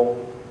gravel,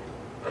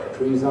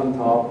 trees on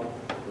top,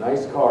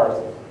 nice cars,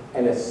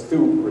 and a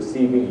stoop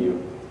receiving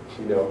you,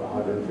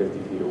 150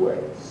 feet away.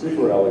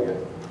 Super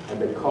elegant.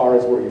 And the car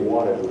is where you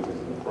want it, which is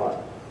in the front.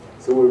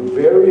 So we're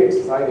very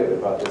excited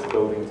about this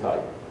building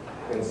type.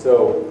 And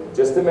so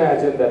just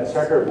imagine that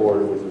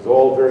checkerboard, which was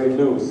all very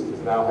loose,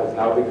 has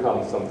now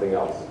become something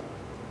else.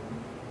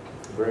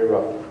 Very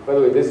rough. By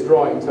the way, this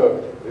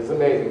is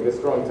amazing, this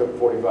drawing took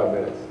 45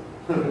 minutes.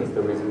 That's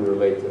the reason we were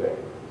late today.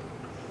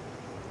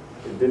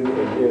 It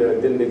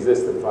didn't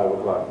exist at 5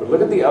 o'clock. But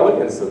look at the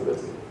elegance of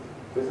this.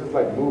 This is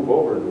like move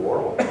over New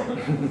Orleans.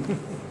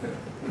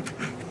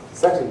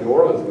 It's actually New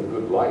Orleans with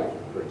good light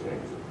for a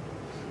change.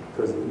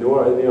 Because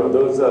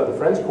the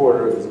French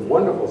Quarter is a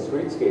wonderful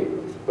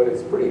streetscape, but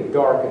it's pretty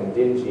dark and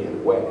dingy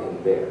and wet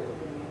in there.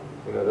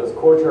 You know, those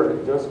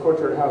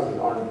courtyard houses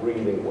aren't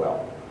breathing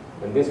well.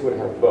 And this would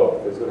have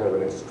both. This would have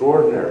an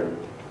extraordinary.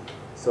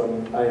 So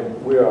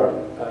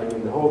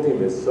the whole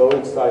team is so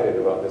excited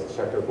about this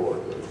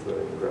checkerboard. It's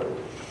really incredible.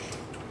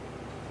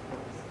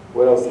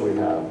 What else do we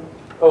have?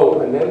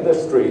 Oh, and then the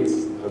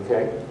streets,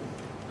 okay?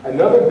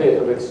 Another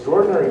bit of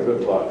extraordinary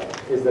good luck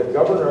is that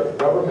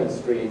Government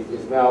Street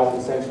is now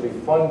essentially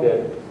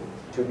funded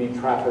to be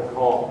traffic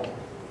calm,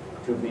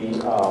 to be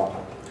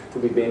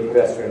being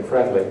pedestrian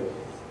friendly.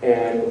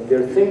 And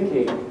they're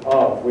thinking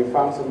of, we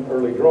found some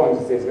early drawings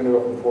that say it's going to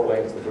go from 4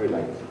 lanes to 3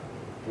 lanes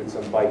with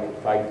some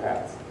bike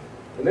paths.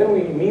 And then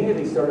we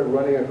immediately started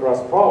running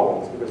across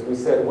problems because we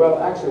said, well,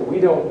 actually, we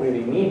don't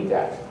really need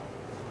that.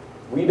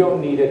 We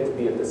don't need it to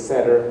be at the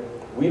center.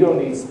 We don't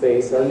need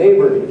space. Our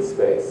neighbor needs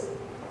space.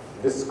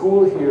 The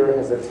school here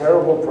has a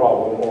terrible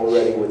problem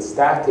already with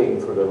stacking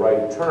for the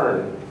right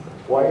turn.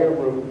 Why are you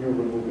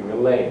removing a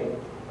lane?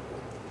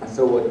 And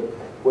so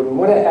what we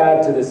want to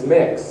add to this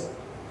mix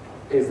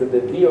is that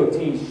the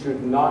DOT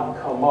should not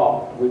come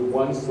up with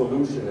one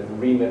solution and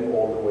ream it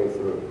all the way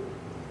through.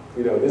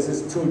 You know, this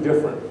is too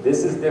different.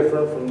 This is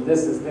different from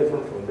this is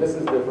different from this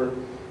is different.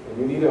 And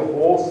you need a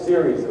whole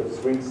series of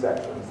street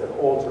sections that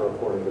alter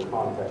according to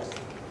context.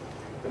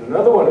 And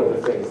another one of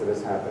the things that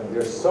has happened,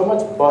 there's so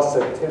much bus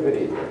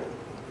activity here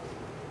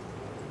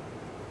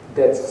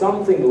that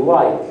something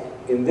like,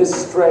 in this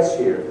stretch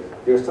here,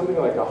 there's something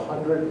like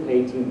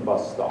 118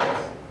 bus stops.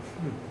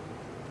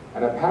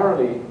 And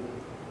apparently,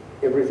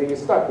 everything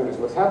is stuck because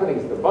what's happening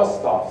is the bus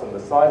stops on the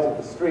sides of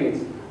the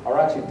streets are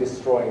actually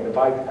destroying the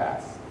bike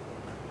paths.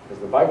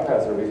 Because the bike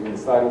paths are between the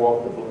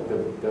sidewalk, the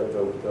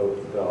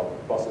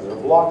buses are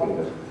blocking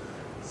them.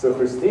 So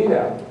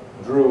Christina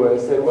drew and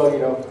said, well, you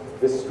know,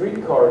 the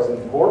streetcars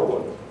in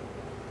Portland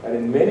and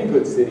in many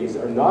good cities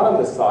are not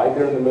on the side,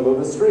 they're in the middle of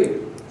the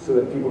street so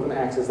that people can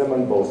access them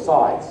on both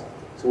sides.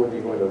 So whether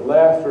you're going to the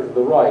left or to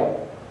the right,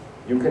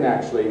 you can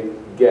actually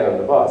get on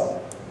the bus.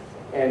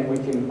 And we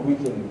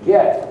can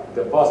get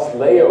the bus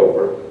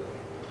layovers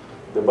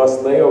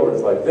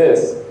like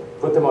this,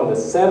 put them on the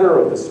center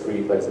of the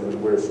street, like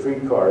where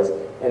streetcars,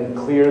 and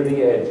clear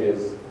the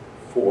edges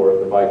for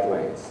the bike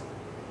lanes.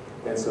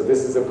 And so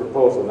this is a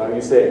proposal. Now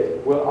you say,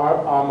 well,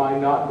 am I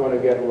not going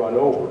to get run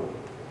over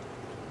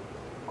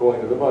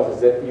going to the bus?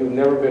 Is that you've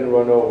never been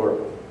run over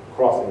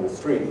crossing the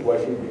street. Why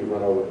should you be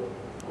run over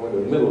going to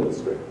the middle of the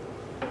street?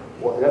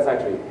 Well, that's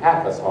actually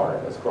half as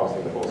hard as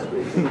crossing the whole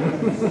street.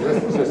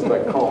 Let's just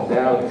like calm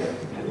down here,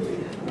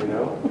 you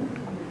know?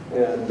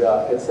 And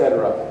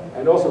etc.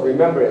 And also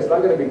remember, it's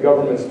not going to be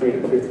Government Street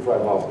at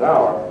 55 miles an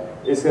hour.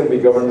 It's going to be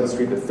Government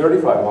Street at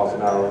 35 miles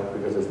an hour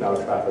because it's now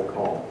traffic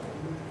calm.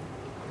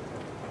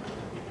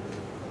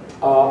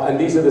 And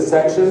these are the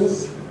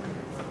sections.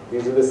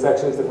 These are the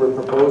sections that we're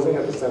proposing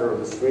at the center of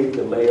the street,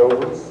 the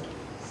layovers.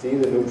 See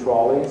the new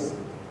trolleys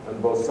on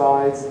both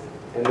sides.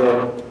 And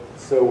then,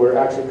 so we're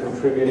actually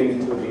contributing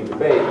to the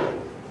debate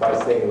by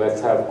saying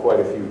let's have quite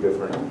a few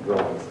different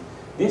drawings.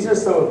 These are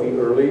some of the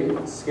early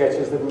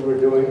sketches that we were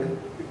doing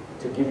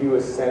to give you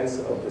a sense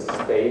of the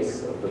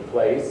space of the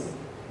place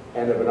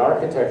and of an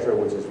architecture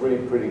which is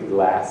really pretty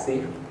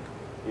glassy.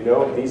 You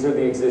know, these are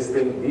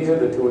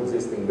the two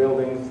existing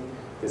buildings.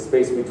 The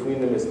space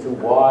between them is too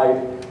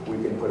wide.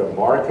 We can put a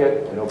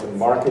market, an open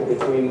market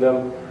between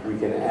them. We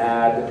can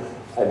add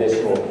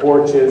additional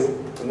porches.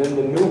 And then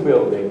the new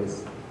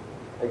buildings,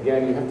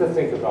 again, you have to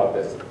think about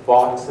this.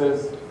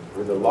 Boxes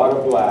with a lot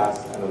of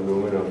glass and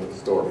aluminum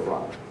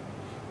storefront.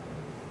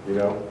 You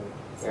know?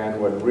 And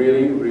what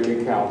really,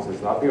 really counts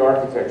is not the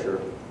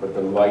architecture, but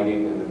the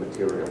lighting and the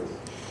materials.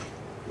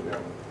 You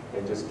know?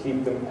 And just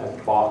keep them as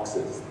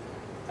boxes.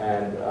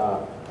 And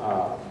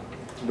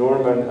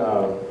Norman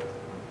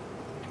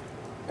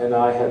and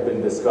I have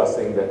been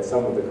discussing that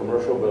some of the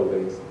commercial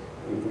buildings,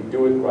 if we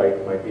do it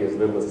right, might be as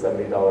little as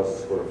 $70 a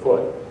square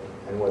foot.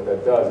 And what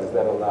that does is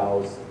that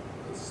allows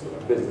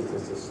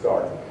businesses to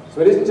start.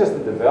 So it isn't just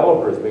the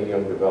developers being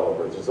young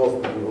developers, it's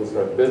also the people who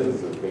start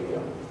businesses being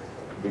young,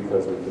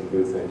 because we can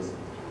do things.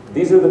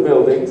 These are the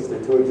buildings,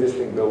 the two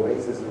existing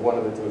buildings. This is one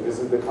of the two. This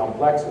is the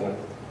complex one.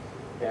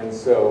 And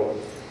so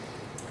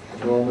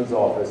Norman's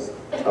office,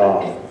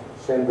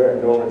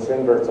 Norman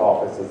Schenbert's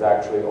office has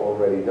actually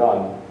already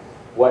done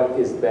what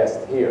is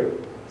best here.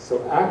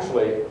 So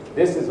actually,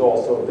 this is,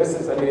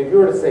 I mean, if you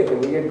were to say, can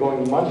we get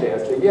going Monday?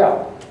 I'd say,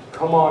 yeah,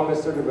 come on,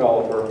 Mr.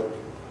 Developer.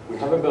 We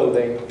have a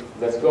building,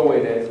 let's go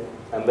in it,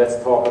 and let's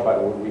talk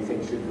about what we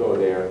think should go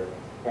there.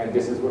 And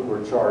this is what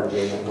we're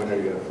charging, and when are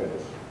you gonna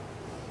finish?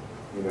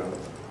 You know?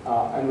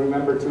 And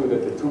remember too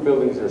that the two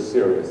buildings are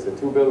serious. The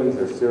two buildings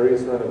are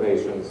serious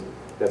renovations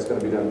that's gonna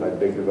be done by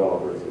big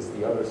developers. It's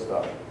the other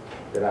stuff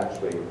that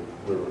actually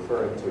we're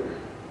referring to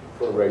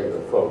for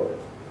regular folk.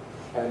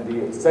 And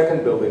the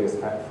second building is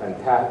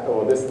fantastic.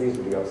 Oh, these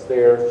are the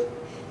upstairs.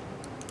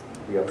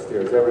 The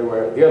upstairs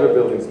everywhere. The other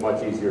building is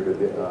much easier to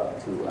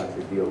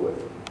actually deal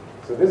with.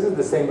 So this is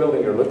the same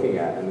building you're looking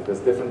at, and there's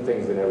different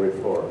things in every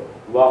floor.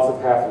 Lots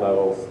of half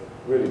levels.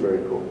 Really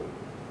very cool.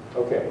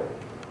 Okay,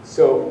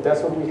 so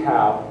that's what we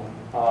have.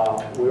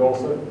 We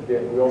also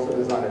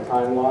designed a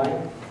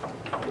timeline.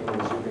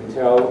 As you can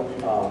tell,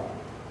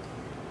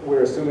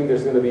 we're assuming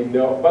there's going to be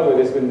no. By the way,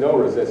 there's been no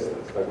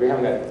resistance. Like we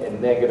haven't had a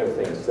negative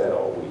thing said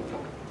all week.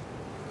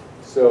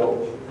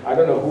 So I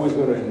don't know who is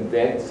going to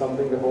invent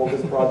something to hold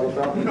this project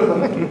up.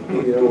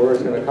 You know where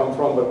it's going to come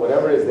from, but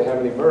whatever it is, they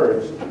haven't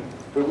emerged.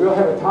 But we'll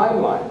have a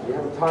timeline. We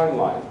have a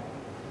timeline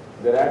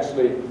that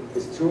actually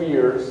is 2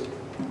 years,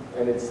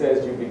 and it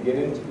says you begin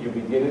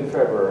in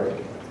February.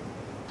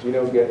 You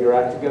know, get your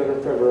act together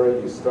in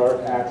February. You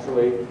start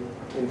actually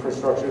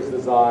infrastructure is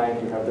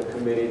designed. You have the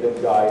committee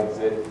that guides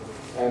it,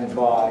 and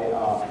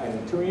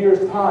in 2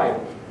 years' time,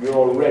 you're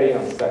already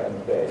on the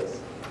second phase.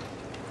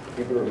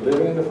 People are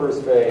living in the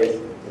first phase,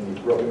 and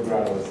you've broken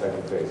ground on the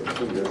second phase in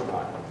 2 years'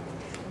 time.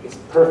 It's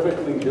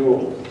perfectly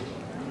doable,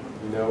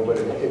 you know, but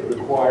it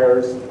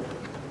requires,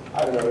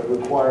 I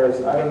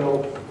don't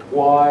know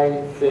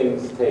why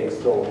things take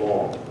so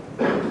long,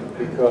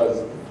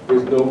 because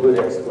there's no good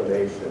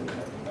explanation,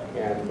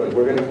 but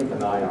we're going to keep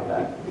an eye on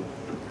that.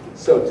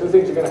 So 2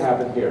 things are going to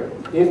happen here.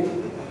 If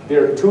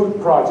there are 2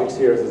 projects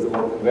here, this is the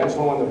more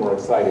conventional one, the more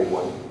exciting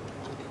one.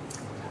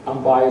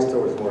 I'm biased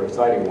towards the more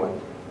exciting one,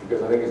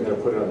 because I think it's going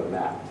to put it on the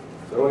map.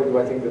 Not only do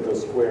I think that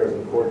those squares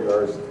and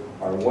courtyards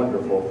are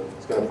wonderful,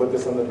 it's going to put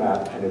this on the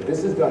map. And if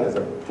this is done as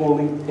a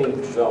fully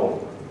pink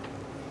zone,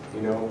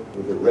 you know,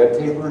 with the red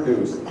tape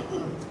reduced,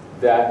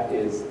 that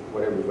is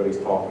what everybody's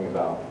talking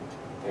about.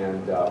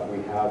 And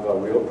we have a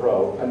real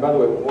pro. And by the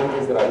way, one of the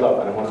things that I love,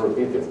 and I want to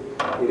repeat this,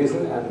 it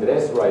isn't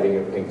Andrés writing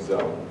a pink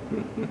zone.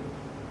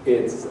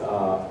 It's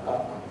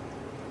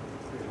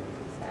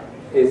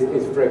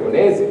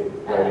Fregonese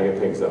writing a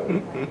pink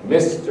zone.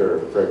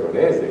 Mr.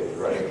 Fregonese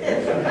writing a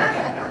pink zone.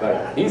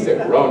 Like, he's a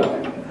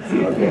grown-up.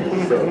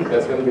 Okay, so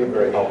that's going to be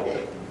very helpful.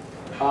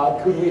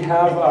 Could we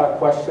have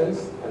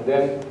questions? And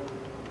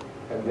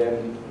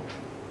then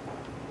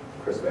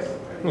Christmas.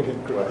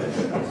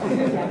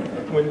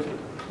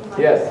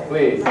 Yes,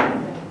 please.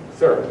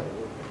 Sir.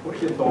 What are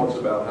your thoughts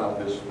about how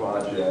this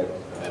project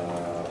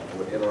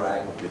would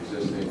interact with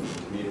existing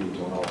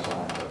communities on all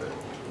sides of it?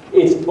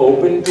 It's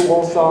open to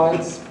all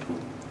sides,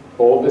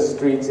 all the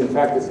streets. In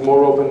fact, it's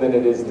more open than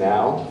it is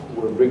now.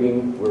 We're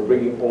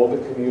bringing all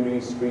the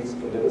community streets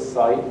into the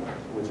site,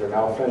 which are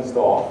now fenced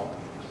off.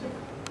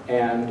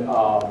 And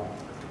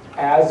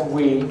as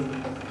we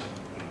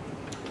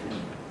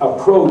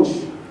approach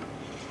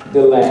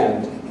the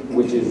land,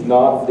 which is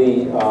not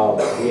the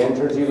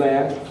Entergy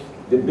land,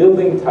 the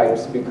building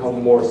types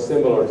become more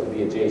similar to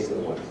the adjacent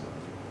ones,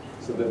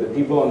 so that the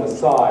people on the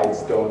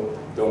sides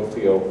don't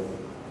feel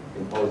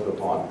imposed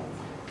upon.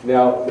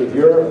 Now, if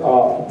you're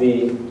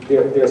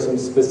there's some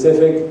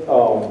specific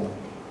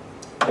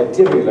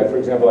activity, like for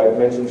example, I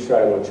mentioned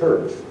Shiloh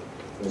Church.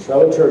 And the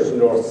Shiloh Church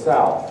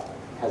north-south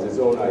has its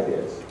own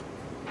ideas,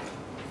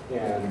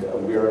 and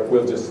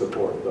we'll just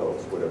support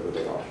those, whatever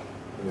they are.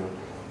 You know,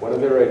 one of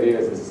their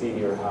ideas is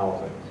senior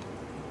housing.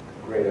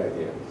 Great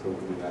idea, so we'll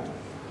do that.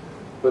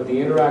 But the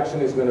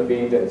interaction is going to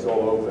be that it's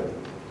all open.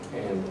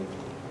 And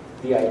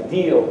the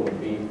ideal would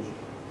be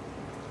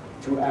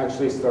to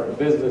actually start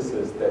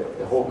businesses that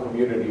the whole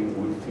community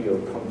would feel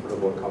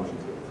comfortable coming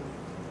to.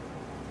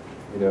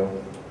 You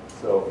know?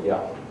 So,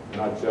 yeah,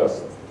 not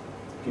just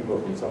people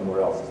from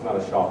somewhere else. It's not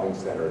a shopping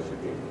center, it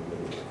should be.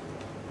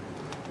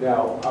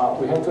 Now,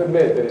 we have to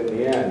admit that in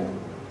the end,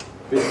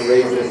 this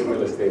raises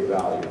real estate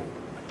value.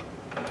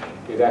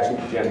 It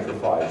actually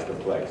gentrifies the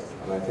place.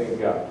 And I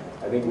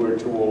think we're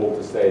too old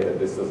to say that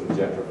this doesn't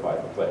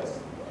gentrify the place.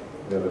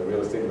 You know, the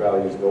real estate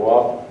values go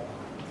up,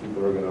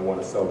 people are going to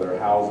want to sell their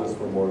houses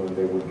for more than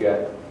they would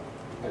get,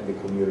 and the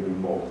community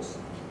molts,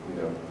 you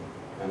know.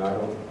 And I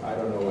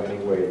don't know any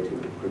way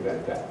to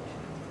prevent that.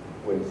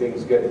 When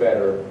things get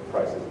better,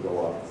 prices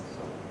go up.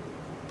 So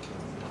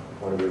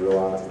I want to be real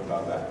honest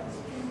about that.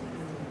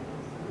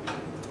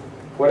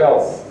 What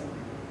else?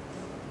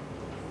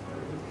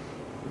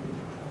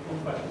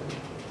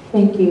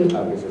 Thank you.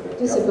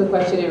 Just a quick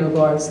question in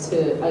regards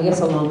to, I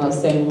guess along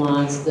those same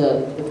lines,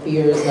 the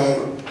fears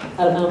of,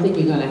 I don't think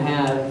you're going to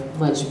have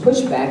much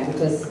pushback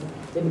because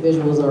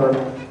individuals are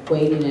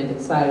waiting and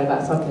excited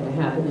about something to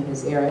happen in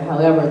this area.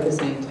 However, at the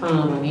same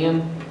time, I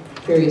am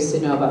curious to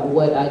know about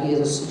what ideas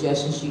or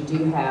suggestions you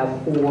do have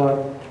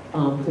for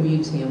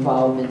community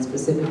involvement,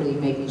 specifically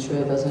making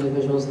sure those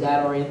individuals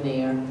that are in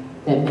there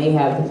that may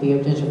have the fear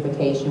of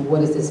gentrification. What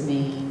does this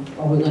mean?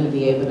 Are we going to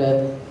be able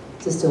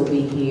to still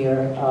be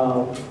here?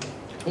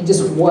 And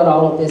just what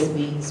all of this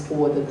means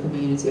for the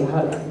community.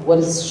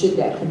 Should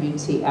that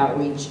community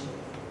outreach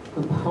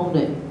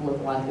component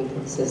look like it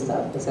consists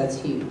of? Because that's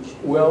huge.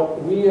 Well,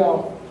 we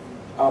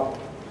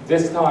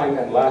this time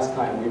and last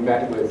time we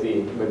met with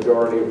the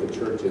majority of the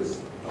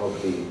churches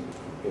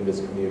in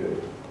this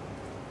community.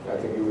 I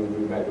think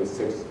we met with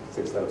six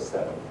out of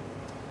 7.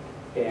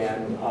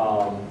 And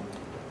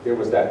there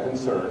was that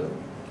concern.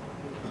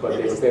 But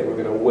they said, we're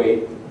going to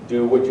wait,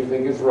 do what you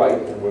think is right,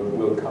 and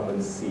we'll come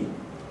and see.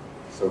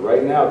 So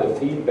right now, the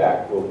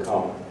feedback will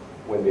come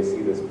when they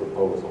see this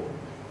proposal.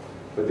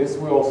 But this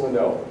we also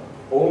know,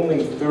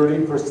 only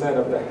 30%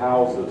 of the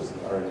houses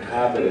are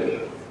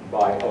inhabited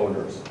by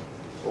owners.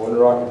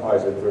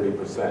 Owner-occupiers are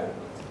 30%.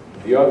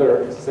 The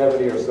other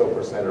 70 or so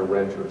percent are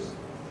renters.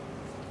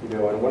 You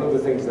know, and one of the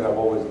things that I've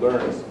always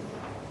learned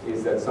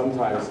is that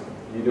sometimes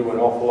you do an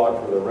awful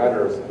lot for the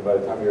renters, and by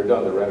the time you're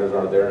done, the renters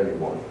aren't there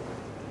anymore.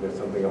 There's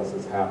something else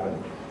that's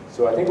happened.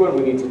 So I think what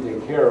we need to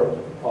take care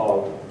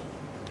of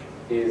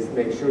is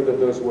make sure that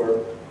those who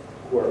are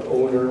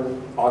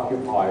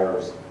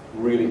owner-occupiers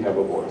really have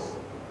a voice.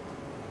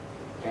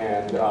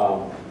 And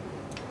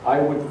I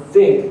would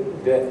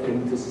think that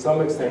to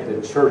some extent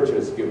the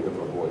churches give them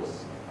a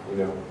voice, you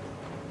know.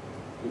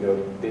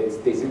 They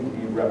seem to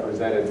be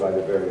represented by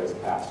the various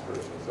pastors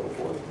and so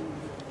forth.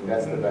 And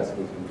that's the best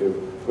we can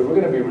do. But we're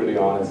going to be really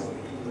honest.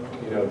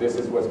 You know, this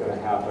is what's going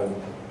to happen.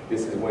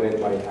 This is when it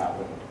might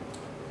happen.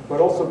 But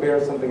also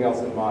bear something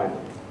else in mind.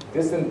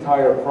 This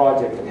entire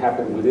project can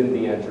happen within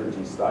the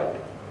Entergy site.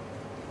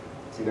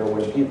 You know,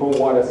 when people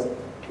want us,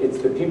 it's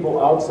the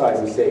people outside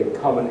who say,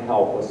 come and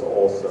help us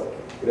also.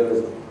 You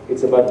know,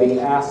 it's about being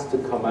asked to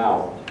come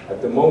out.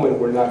 At the moment,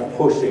 we're not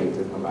pushing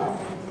to come out.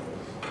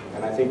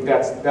 And I think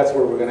that's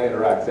where we're going to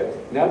interact.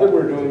 Now that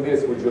we're doing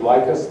this, would you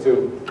like us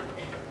to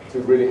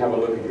really have a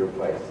look at your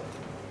place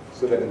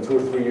so that in 2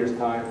 or 3 years'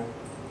 time,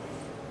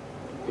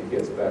 it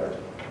gets better?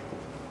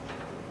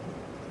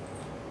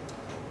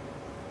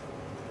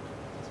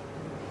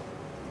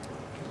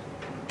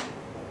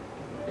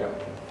 Yeah.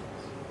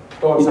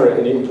 Oh, I'm sorry,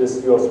 and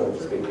you also have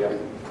to speak, yeah?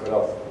 What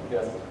else?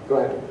 Yes, go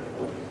ahead.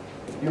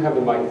 You have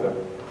the mic,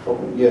 though.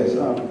 Oh, yes,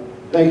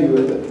 thank you.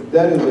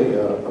 That is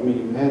I mean,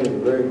 you had a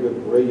very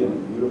good,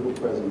 brilliant, beautiful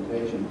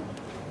presentation.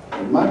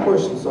 And my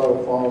question sort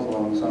of falls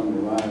along some of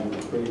the lines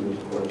of the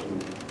previous question.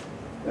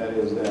 That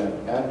is that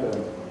after,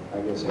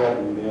 I guess,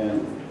 having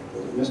been,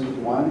 Mr.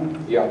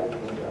 Duany? Yeah.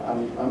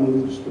 I'm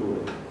Luther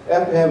Stewart.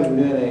 After having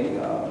been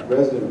a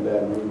resident of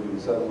Baton Rouge in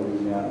southern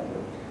Louisiana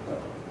for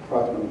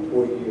approximately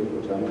 40 years,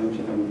 which I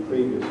mentioned in the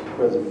previous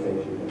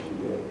presentation that you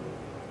did,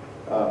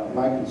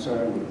 my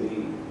concern would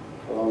be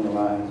along the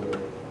lines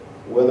of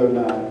whether or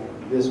not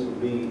this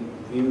would be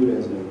viewed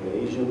as an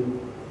invasion,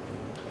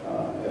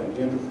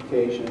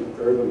 gentrification,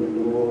 urban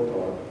renewal,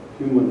 or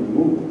human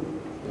removal.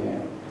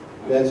 And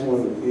that's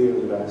one of the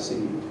fears that I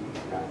see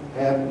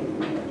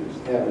happening.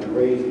 Just having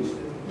raised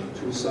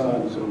 2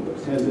 sons who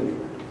attended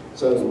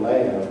Southern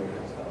Lab,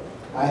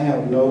 I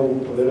have no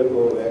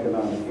political or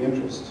economic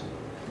interest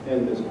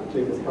in this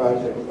particular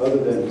project other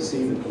than to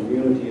see the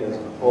community as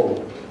a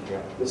whole.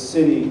 The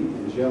city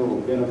in general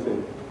benefit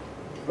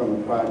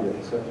from a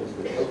project such as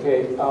this.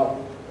 Okay.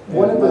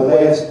 My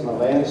last. No,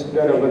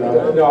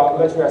 I'll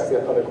let you ask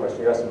the other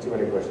question. You're asking too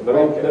many questions. Let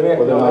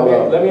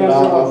me answer.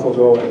 I'll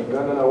forgo it.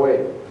 No,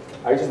 wait.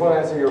 I just want to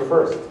answer your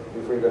first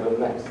before you go to the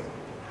next.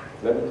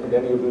 And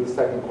then you'll do the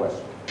second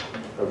question.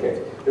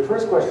 Okay. The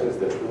first question is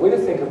this. The way to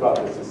think about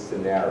this is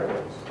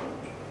scenarios.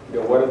 You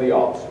know, what are the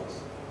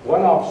options?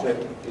 One option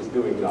is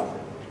doing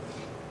nothing.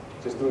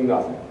 Just doing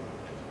nothing.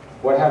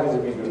 What happens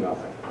if you do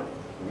nothing?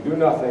 If you do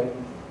nothing,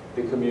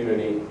 the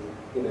community,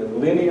 in a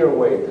linear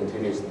way,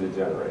 continues to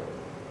degenerate.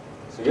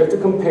 So you have to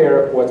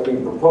compare what's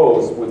being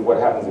proposed with what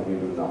happens if you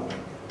do nothing.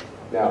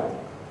 Now,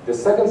 the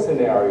second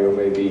scenario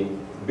may be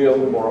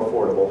build more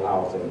affordable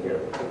housing here.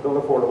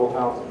 Build affordable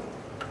housing.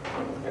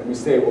 And we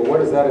say, well, what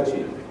does that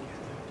achieve?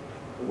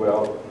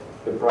 Well,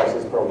 the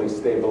prices probably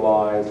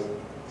stabilize.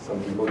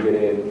 Some people get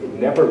in. It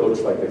never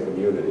looks like the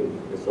community.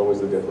 It's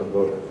always a different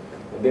look.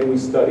 And then we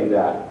study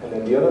that. And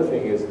then the other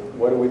thing is,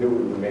 what do we do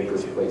to make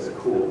this place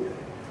cool?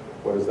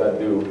 What does that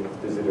do?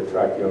 Does it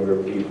attract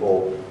younger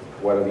people?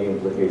 What are the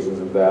implications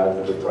of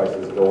that? Do the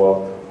prices go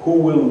up? Who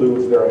will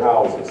lose their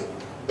houses?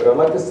 But I'd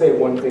like to say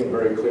one thing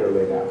very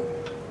clearly now,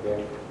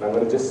 okay? And I'm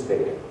going to just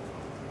state it.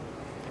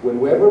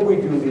 Whenever we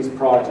do these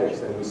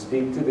projects and we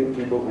speak to the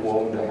people who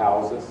own the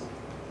houses,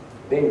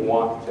 they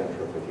want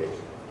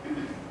gentrification.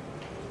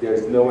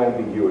 There's no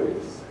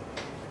ambiguities,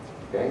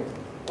 okay?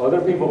 Other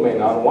people may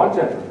not want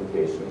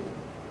gentrification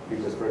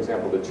because, for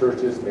example, the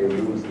churches may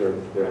lose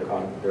their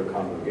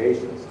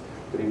congregations.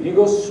 But if you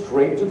go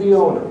straight to the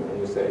owner and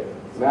you say,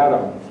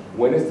 Madam,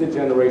 when is the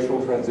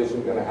generational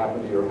transition going to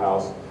happen to your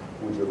house?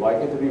 Would you like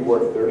it to be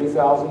worth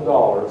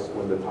 $30,000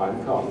 when the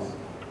time comes?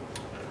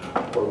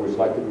 Or would you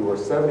like to be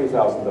worth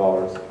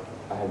 $70,000?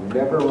 I have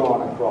never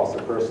run across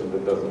a person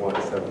that doesn't want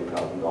the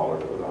 $70,000 or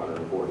the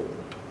 $140,000.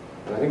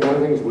 And I think one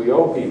of the things we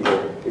owe people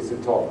is to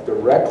talk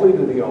directly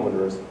to the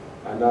owners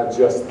and not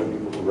just the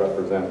people who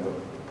represent them,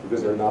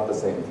 because they're not the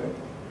same thing.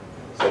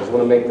 So I just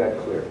want to make that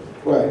clear.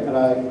 Right, and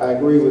I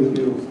agree with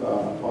you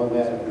on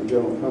that in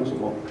general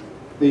principle.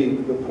 The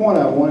point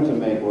I wanted to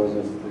make was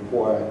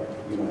before I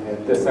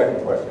had the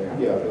second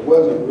question. Yeah, it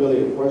wasn't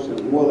really a question,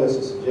 it was more or less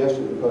a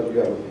suggestion because you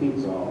have a pink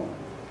zone.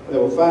 There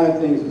were 5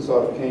 things that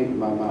sort of came to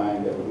my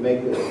mind that would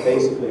make this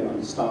basically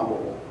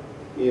unstoppable.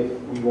 if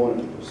we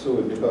wanted to pursue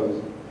it, because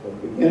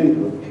it's beginning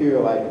to appear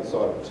like it's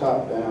sort of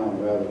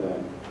top-down rather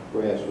than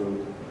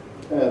grassroots.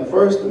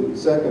 First and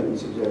second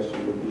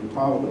suggestion would be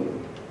probably,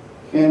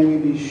 can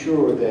we be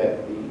sure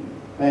that the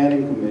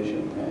Planning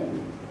Commission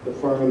and the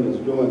firm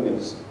that's doing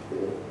this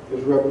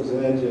is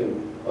representative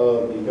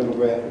of the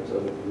demographics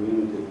of the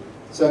community?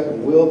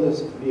 Second, will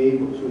this be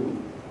able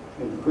to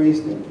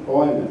increase the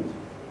employment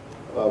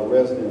of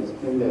residents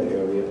in that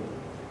area?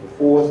 The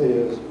fourth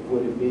is,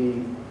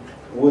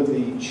 would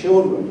the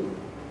children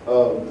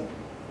of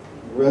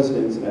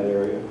residents in that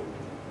area,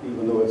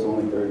 even though it's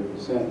only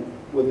 30%,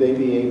 would they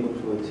be able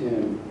to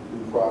attend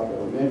New Frock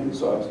Elementary?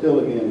 So I'm still,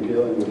 again,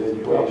 dealing with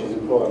education,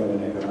 employment,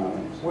 and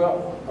economics.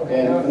 Well,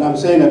 okay. And I'm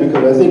saying that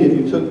because I think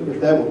if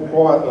that were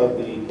part of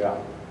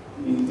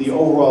the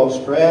overall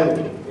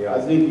strategy, I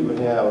think you would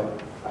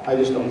have, I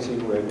just don't see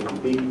where it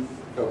would be.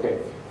 Okay.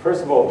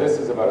 First of all, this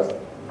is about as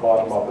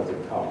bottom up as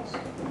it comes.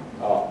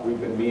 We've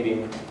been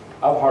meeting.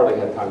 I've hardly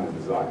had time to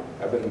design.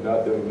 I've been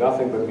doing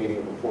nothing but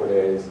meeting for 4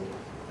 days,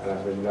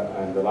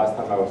 and the last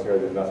time I was here, I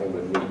did nothing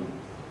but meet.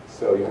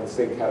 So you have to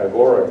say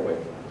categorically,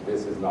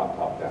 this is not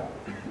top down.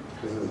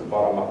 This is as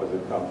bottom up as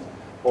it comes,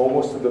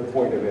 almost to the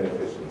point of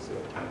inefficiency,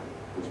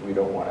 which we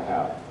don't want to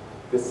have.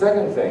 The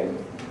second thing,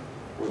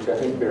 which I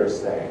think bears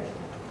saying,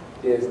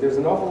 is there's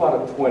an awful lot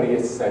of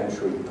 20th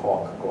century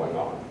talk going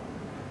on,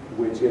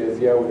 which is,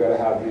 yeah, we got to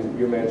have,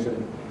 you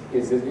mentioned,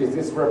 is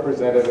this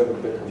representative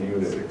of the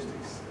community?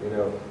 You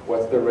know,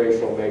 what's the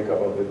racial makeup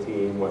of the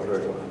team? What's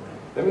racial?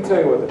 Let me tell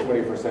you what the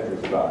 21st century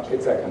is about.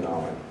 It's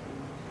economic.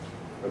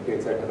 Okay,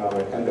 it's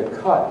economic. And the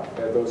cut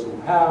are those who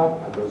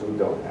have and those who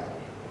don't have,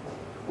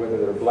 whether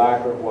they're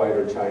black or white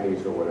or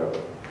Chinese or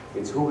whatever.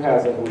 It's who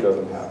has and who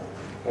doesn't have.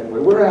 And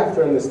what we're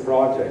after in this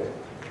project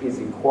is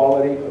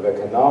equality of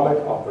economic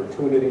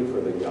opportunity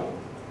for the young,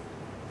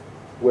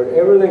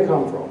 wherever they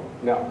come from.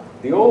 Now,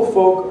 the old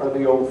folk are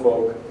the old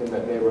folk in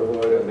that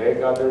neighborhood, and they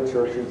got their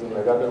churches and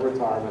they got their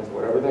retirements,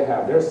 whatever they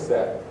have, they're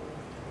set.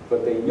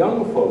 But the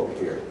young folk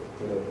here,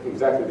 you know,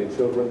 exactly the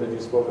children that you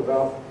spoke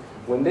about,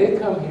 when they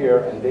come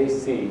here and they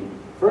see,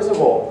 first of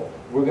all,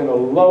 we're going to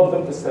love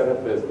them to set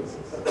up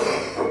businesses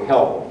and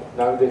help them.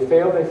 Now, if they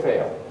fail, they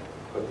fail.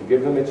 But to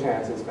give them a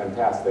chance is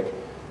fantastic.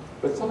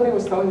 But somebody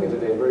was telling me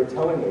today, very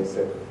tellingly,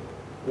 said,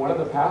 one of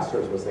the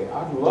pastors was saying,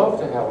 I'd love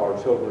to have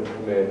our children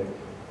come in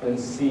and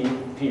see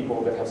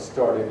people that have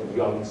started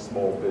young,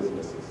 small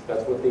businesses.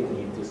 That's what they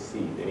need to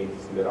see. They need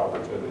to see that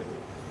opportunity.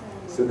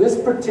 So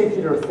this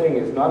particular thing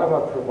is not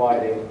about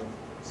providing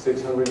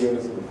 600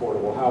 units of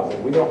affordable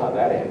housing. We know how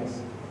that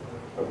ends.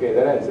 Okay,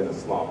 that ends in a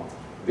slum.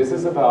 This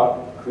is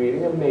about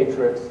creating a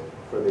matrix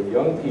for the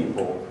young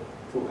people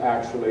to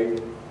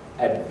actually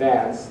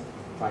advance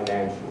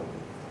financially.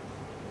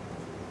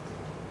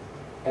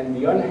 And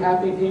the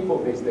unhappy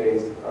people these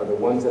days are the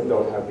ones that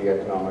don't have the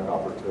economic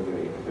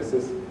opportunity. This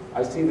is,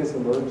 I see this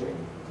emerging.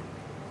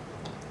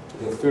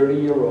 The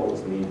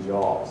 30-year-olds need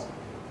jobs,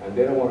 and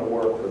they don't want to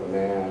work for the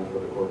man, for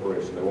the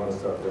corporation. They want to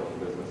start their own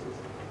businesses.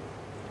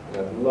 And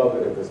I'd love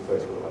it if this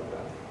place were like that.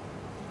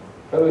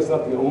 By the way, it's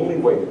not the only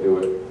way to do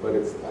it, but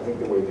it's, I think,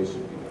 the way this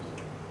should be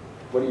done.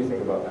 What do you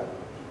think about that?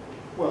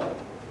 Well,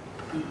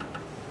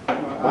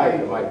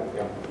 Mike,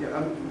 yeah.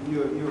 Yeah,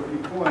 your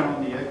point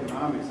on the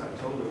economics, I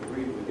totally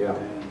agree with. Yeah.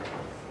 And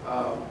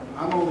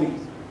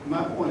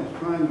my point is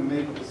trying to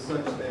make it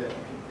such that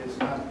it's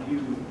not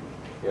viewed.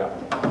 Yeah.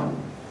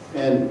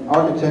 And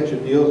architecture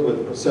deals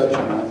with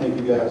perception. I think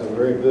you guys are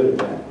very good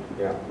at that.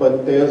 Yeah.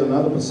 But there's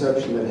another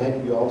perception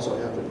that you also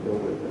have to deal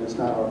with, and it's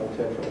not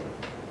architectural.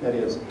 That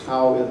is,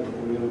 how is the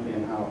community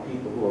and how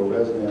people who are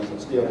residents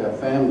and still have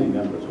family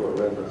members who are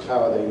residents,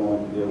 how are they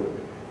going to deal with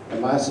it?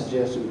 And my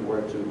suggestions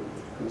were to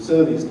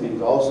consider these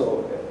things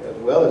also, as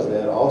well as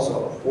that,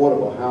 also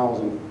affordable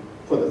housing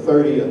for the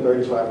 30 or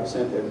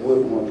 35% that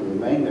would want to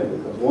remain there,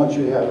 because once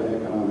you have an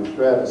economic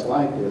stratus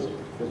like this,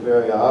 it's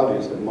very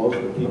obvious that most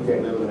of the people who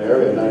live in the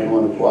area are not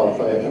going to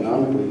qualify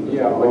economically.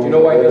 Yeah, but you know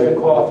why it doesn't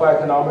qualify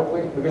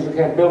economically? Because you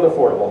can't build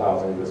affordable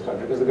housing in this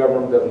country, because the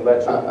government doesn't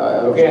let you.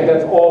 Okay, and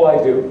that's all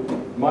I do.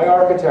 My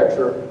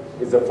architecture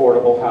is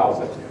affordable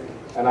housing.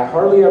 And I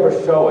hardly ever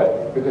show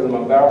it because I'm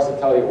embarrassed to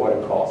tell you what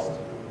it costs.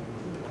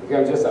 Okay,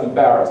 I'm just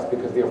embarrassed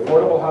because the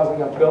affordable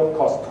housing I've built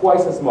costs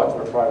twice as much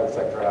what private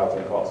sector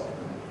housing costs.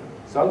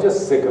 So I'm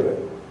just sick of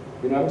it.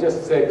 You know, I'm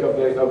just sick of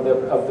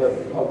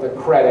the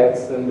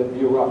credits and the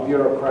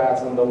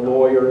bureaucrats and the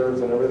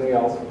lawyers and everything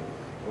else.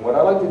 And what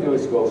I like to do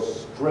is go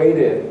straight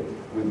in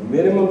with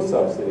minimum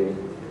subsidy,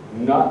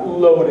 not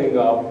loading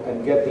up,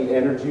 and get the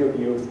energy of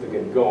youth to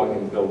get going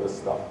and build the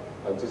stuff.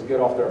 Like, just get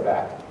off their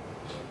back.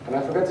 And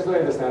I forgot to tell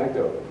you this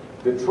anecdote.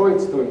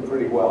 Detroit's doing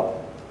pretty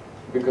well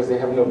because they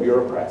have no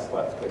bureaucrats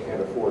left. They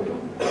can't afford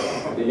them.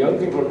 And the young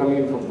people are coming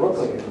in from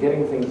Brooklyn and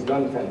getting things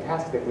done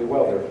fantastically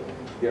well.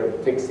 They're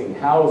fixing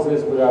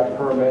houses without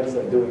permits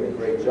and doing a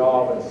great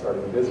job and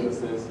starting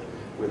businesses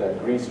without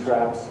grease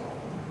traps,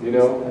 you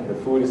know, and the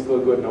food is still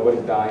good,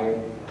 nobody's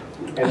dying.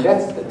 And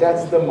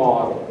that's the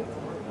model.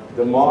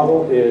 The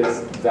model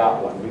is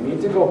that one. We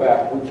need to go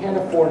back. We can't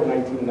afford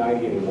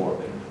 1990 anymore.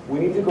 We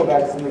need to go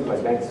back to something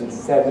like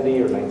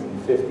 1970 or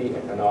 1950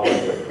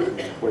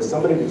 economically, where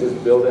somebody could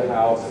just build a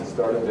house and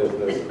start a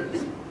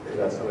business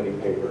without so many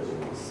papers.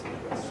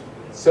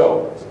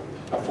 So,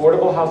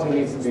 affordable housing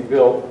needs to be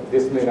built.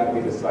 This may not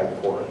be the site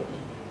for it.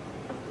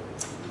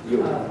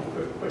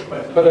 Quick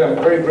question. But I'm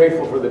very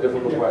grateful for the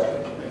difficult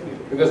questions,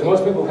 because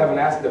most people haven't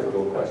asked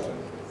difficult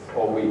questions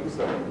all week,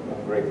 so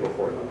I'm grateful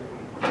for them.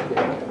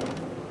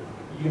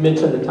 You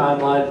mentioned the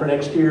timeline for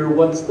next year.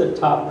 What's the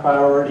top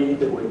priority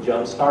that would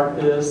jumpstart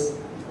this?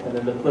 And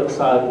then the flip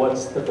side,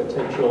 what's the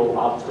potential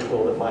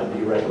obstacle that might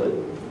derail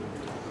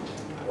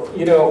it?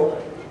 You know,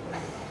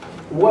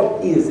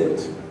 what is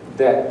it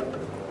that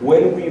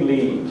when we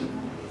leave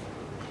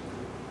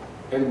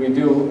and we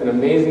do an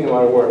amazing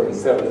amount of work in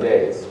 7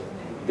 days,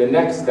 the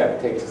next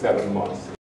step takes 7 months?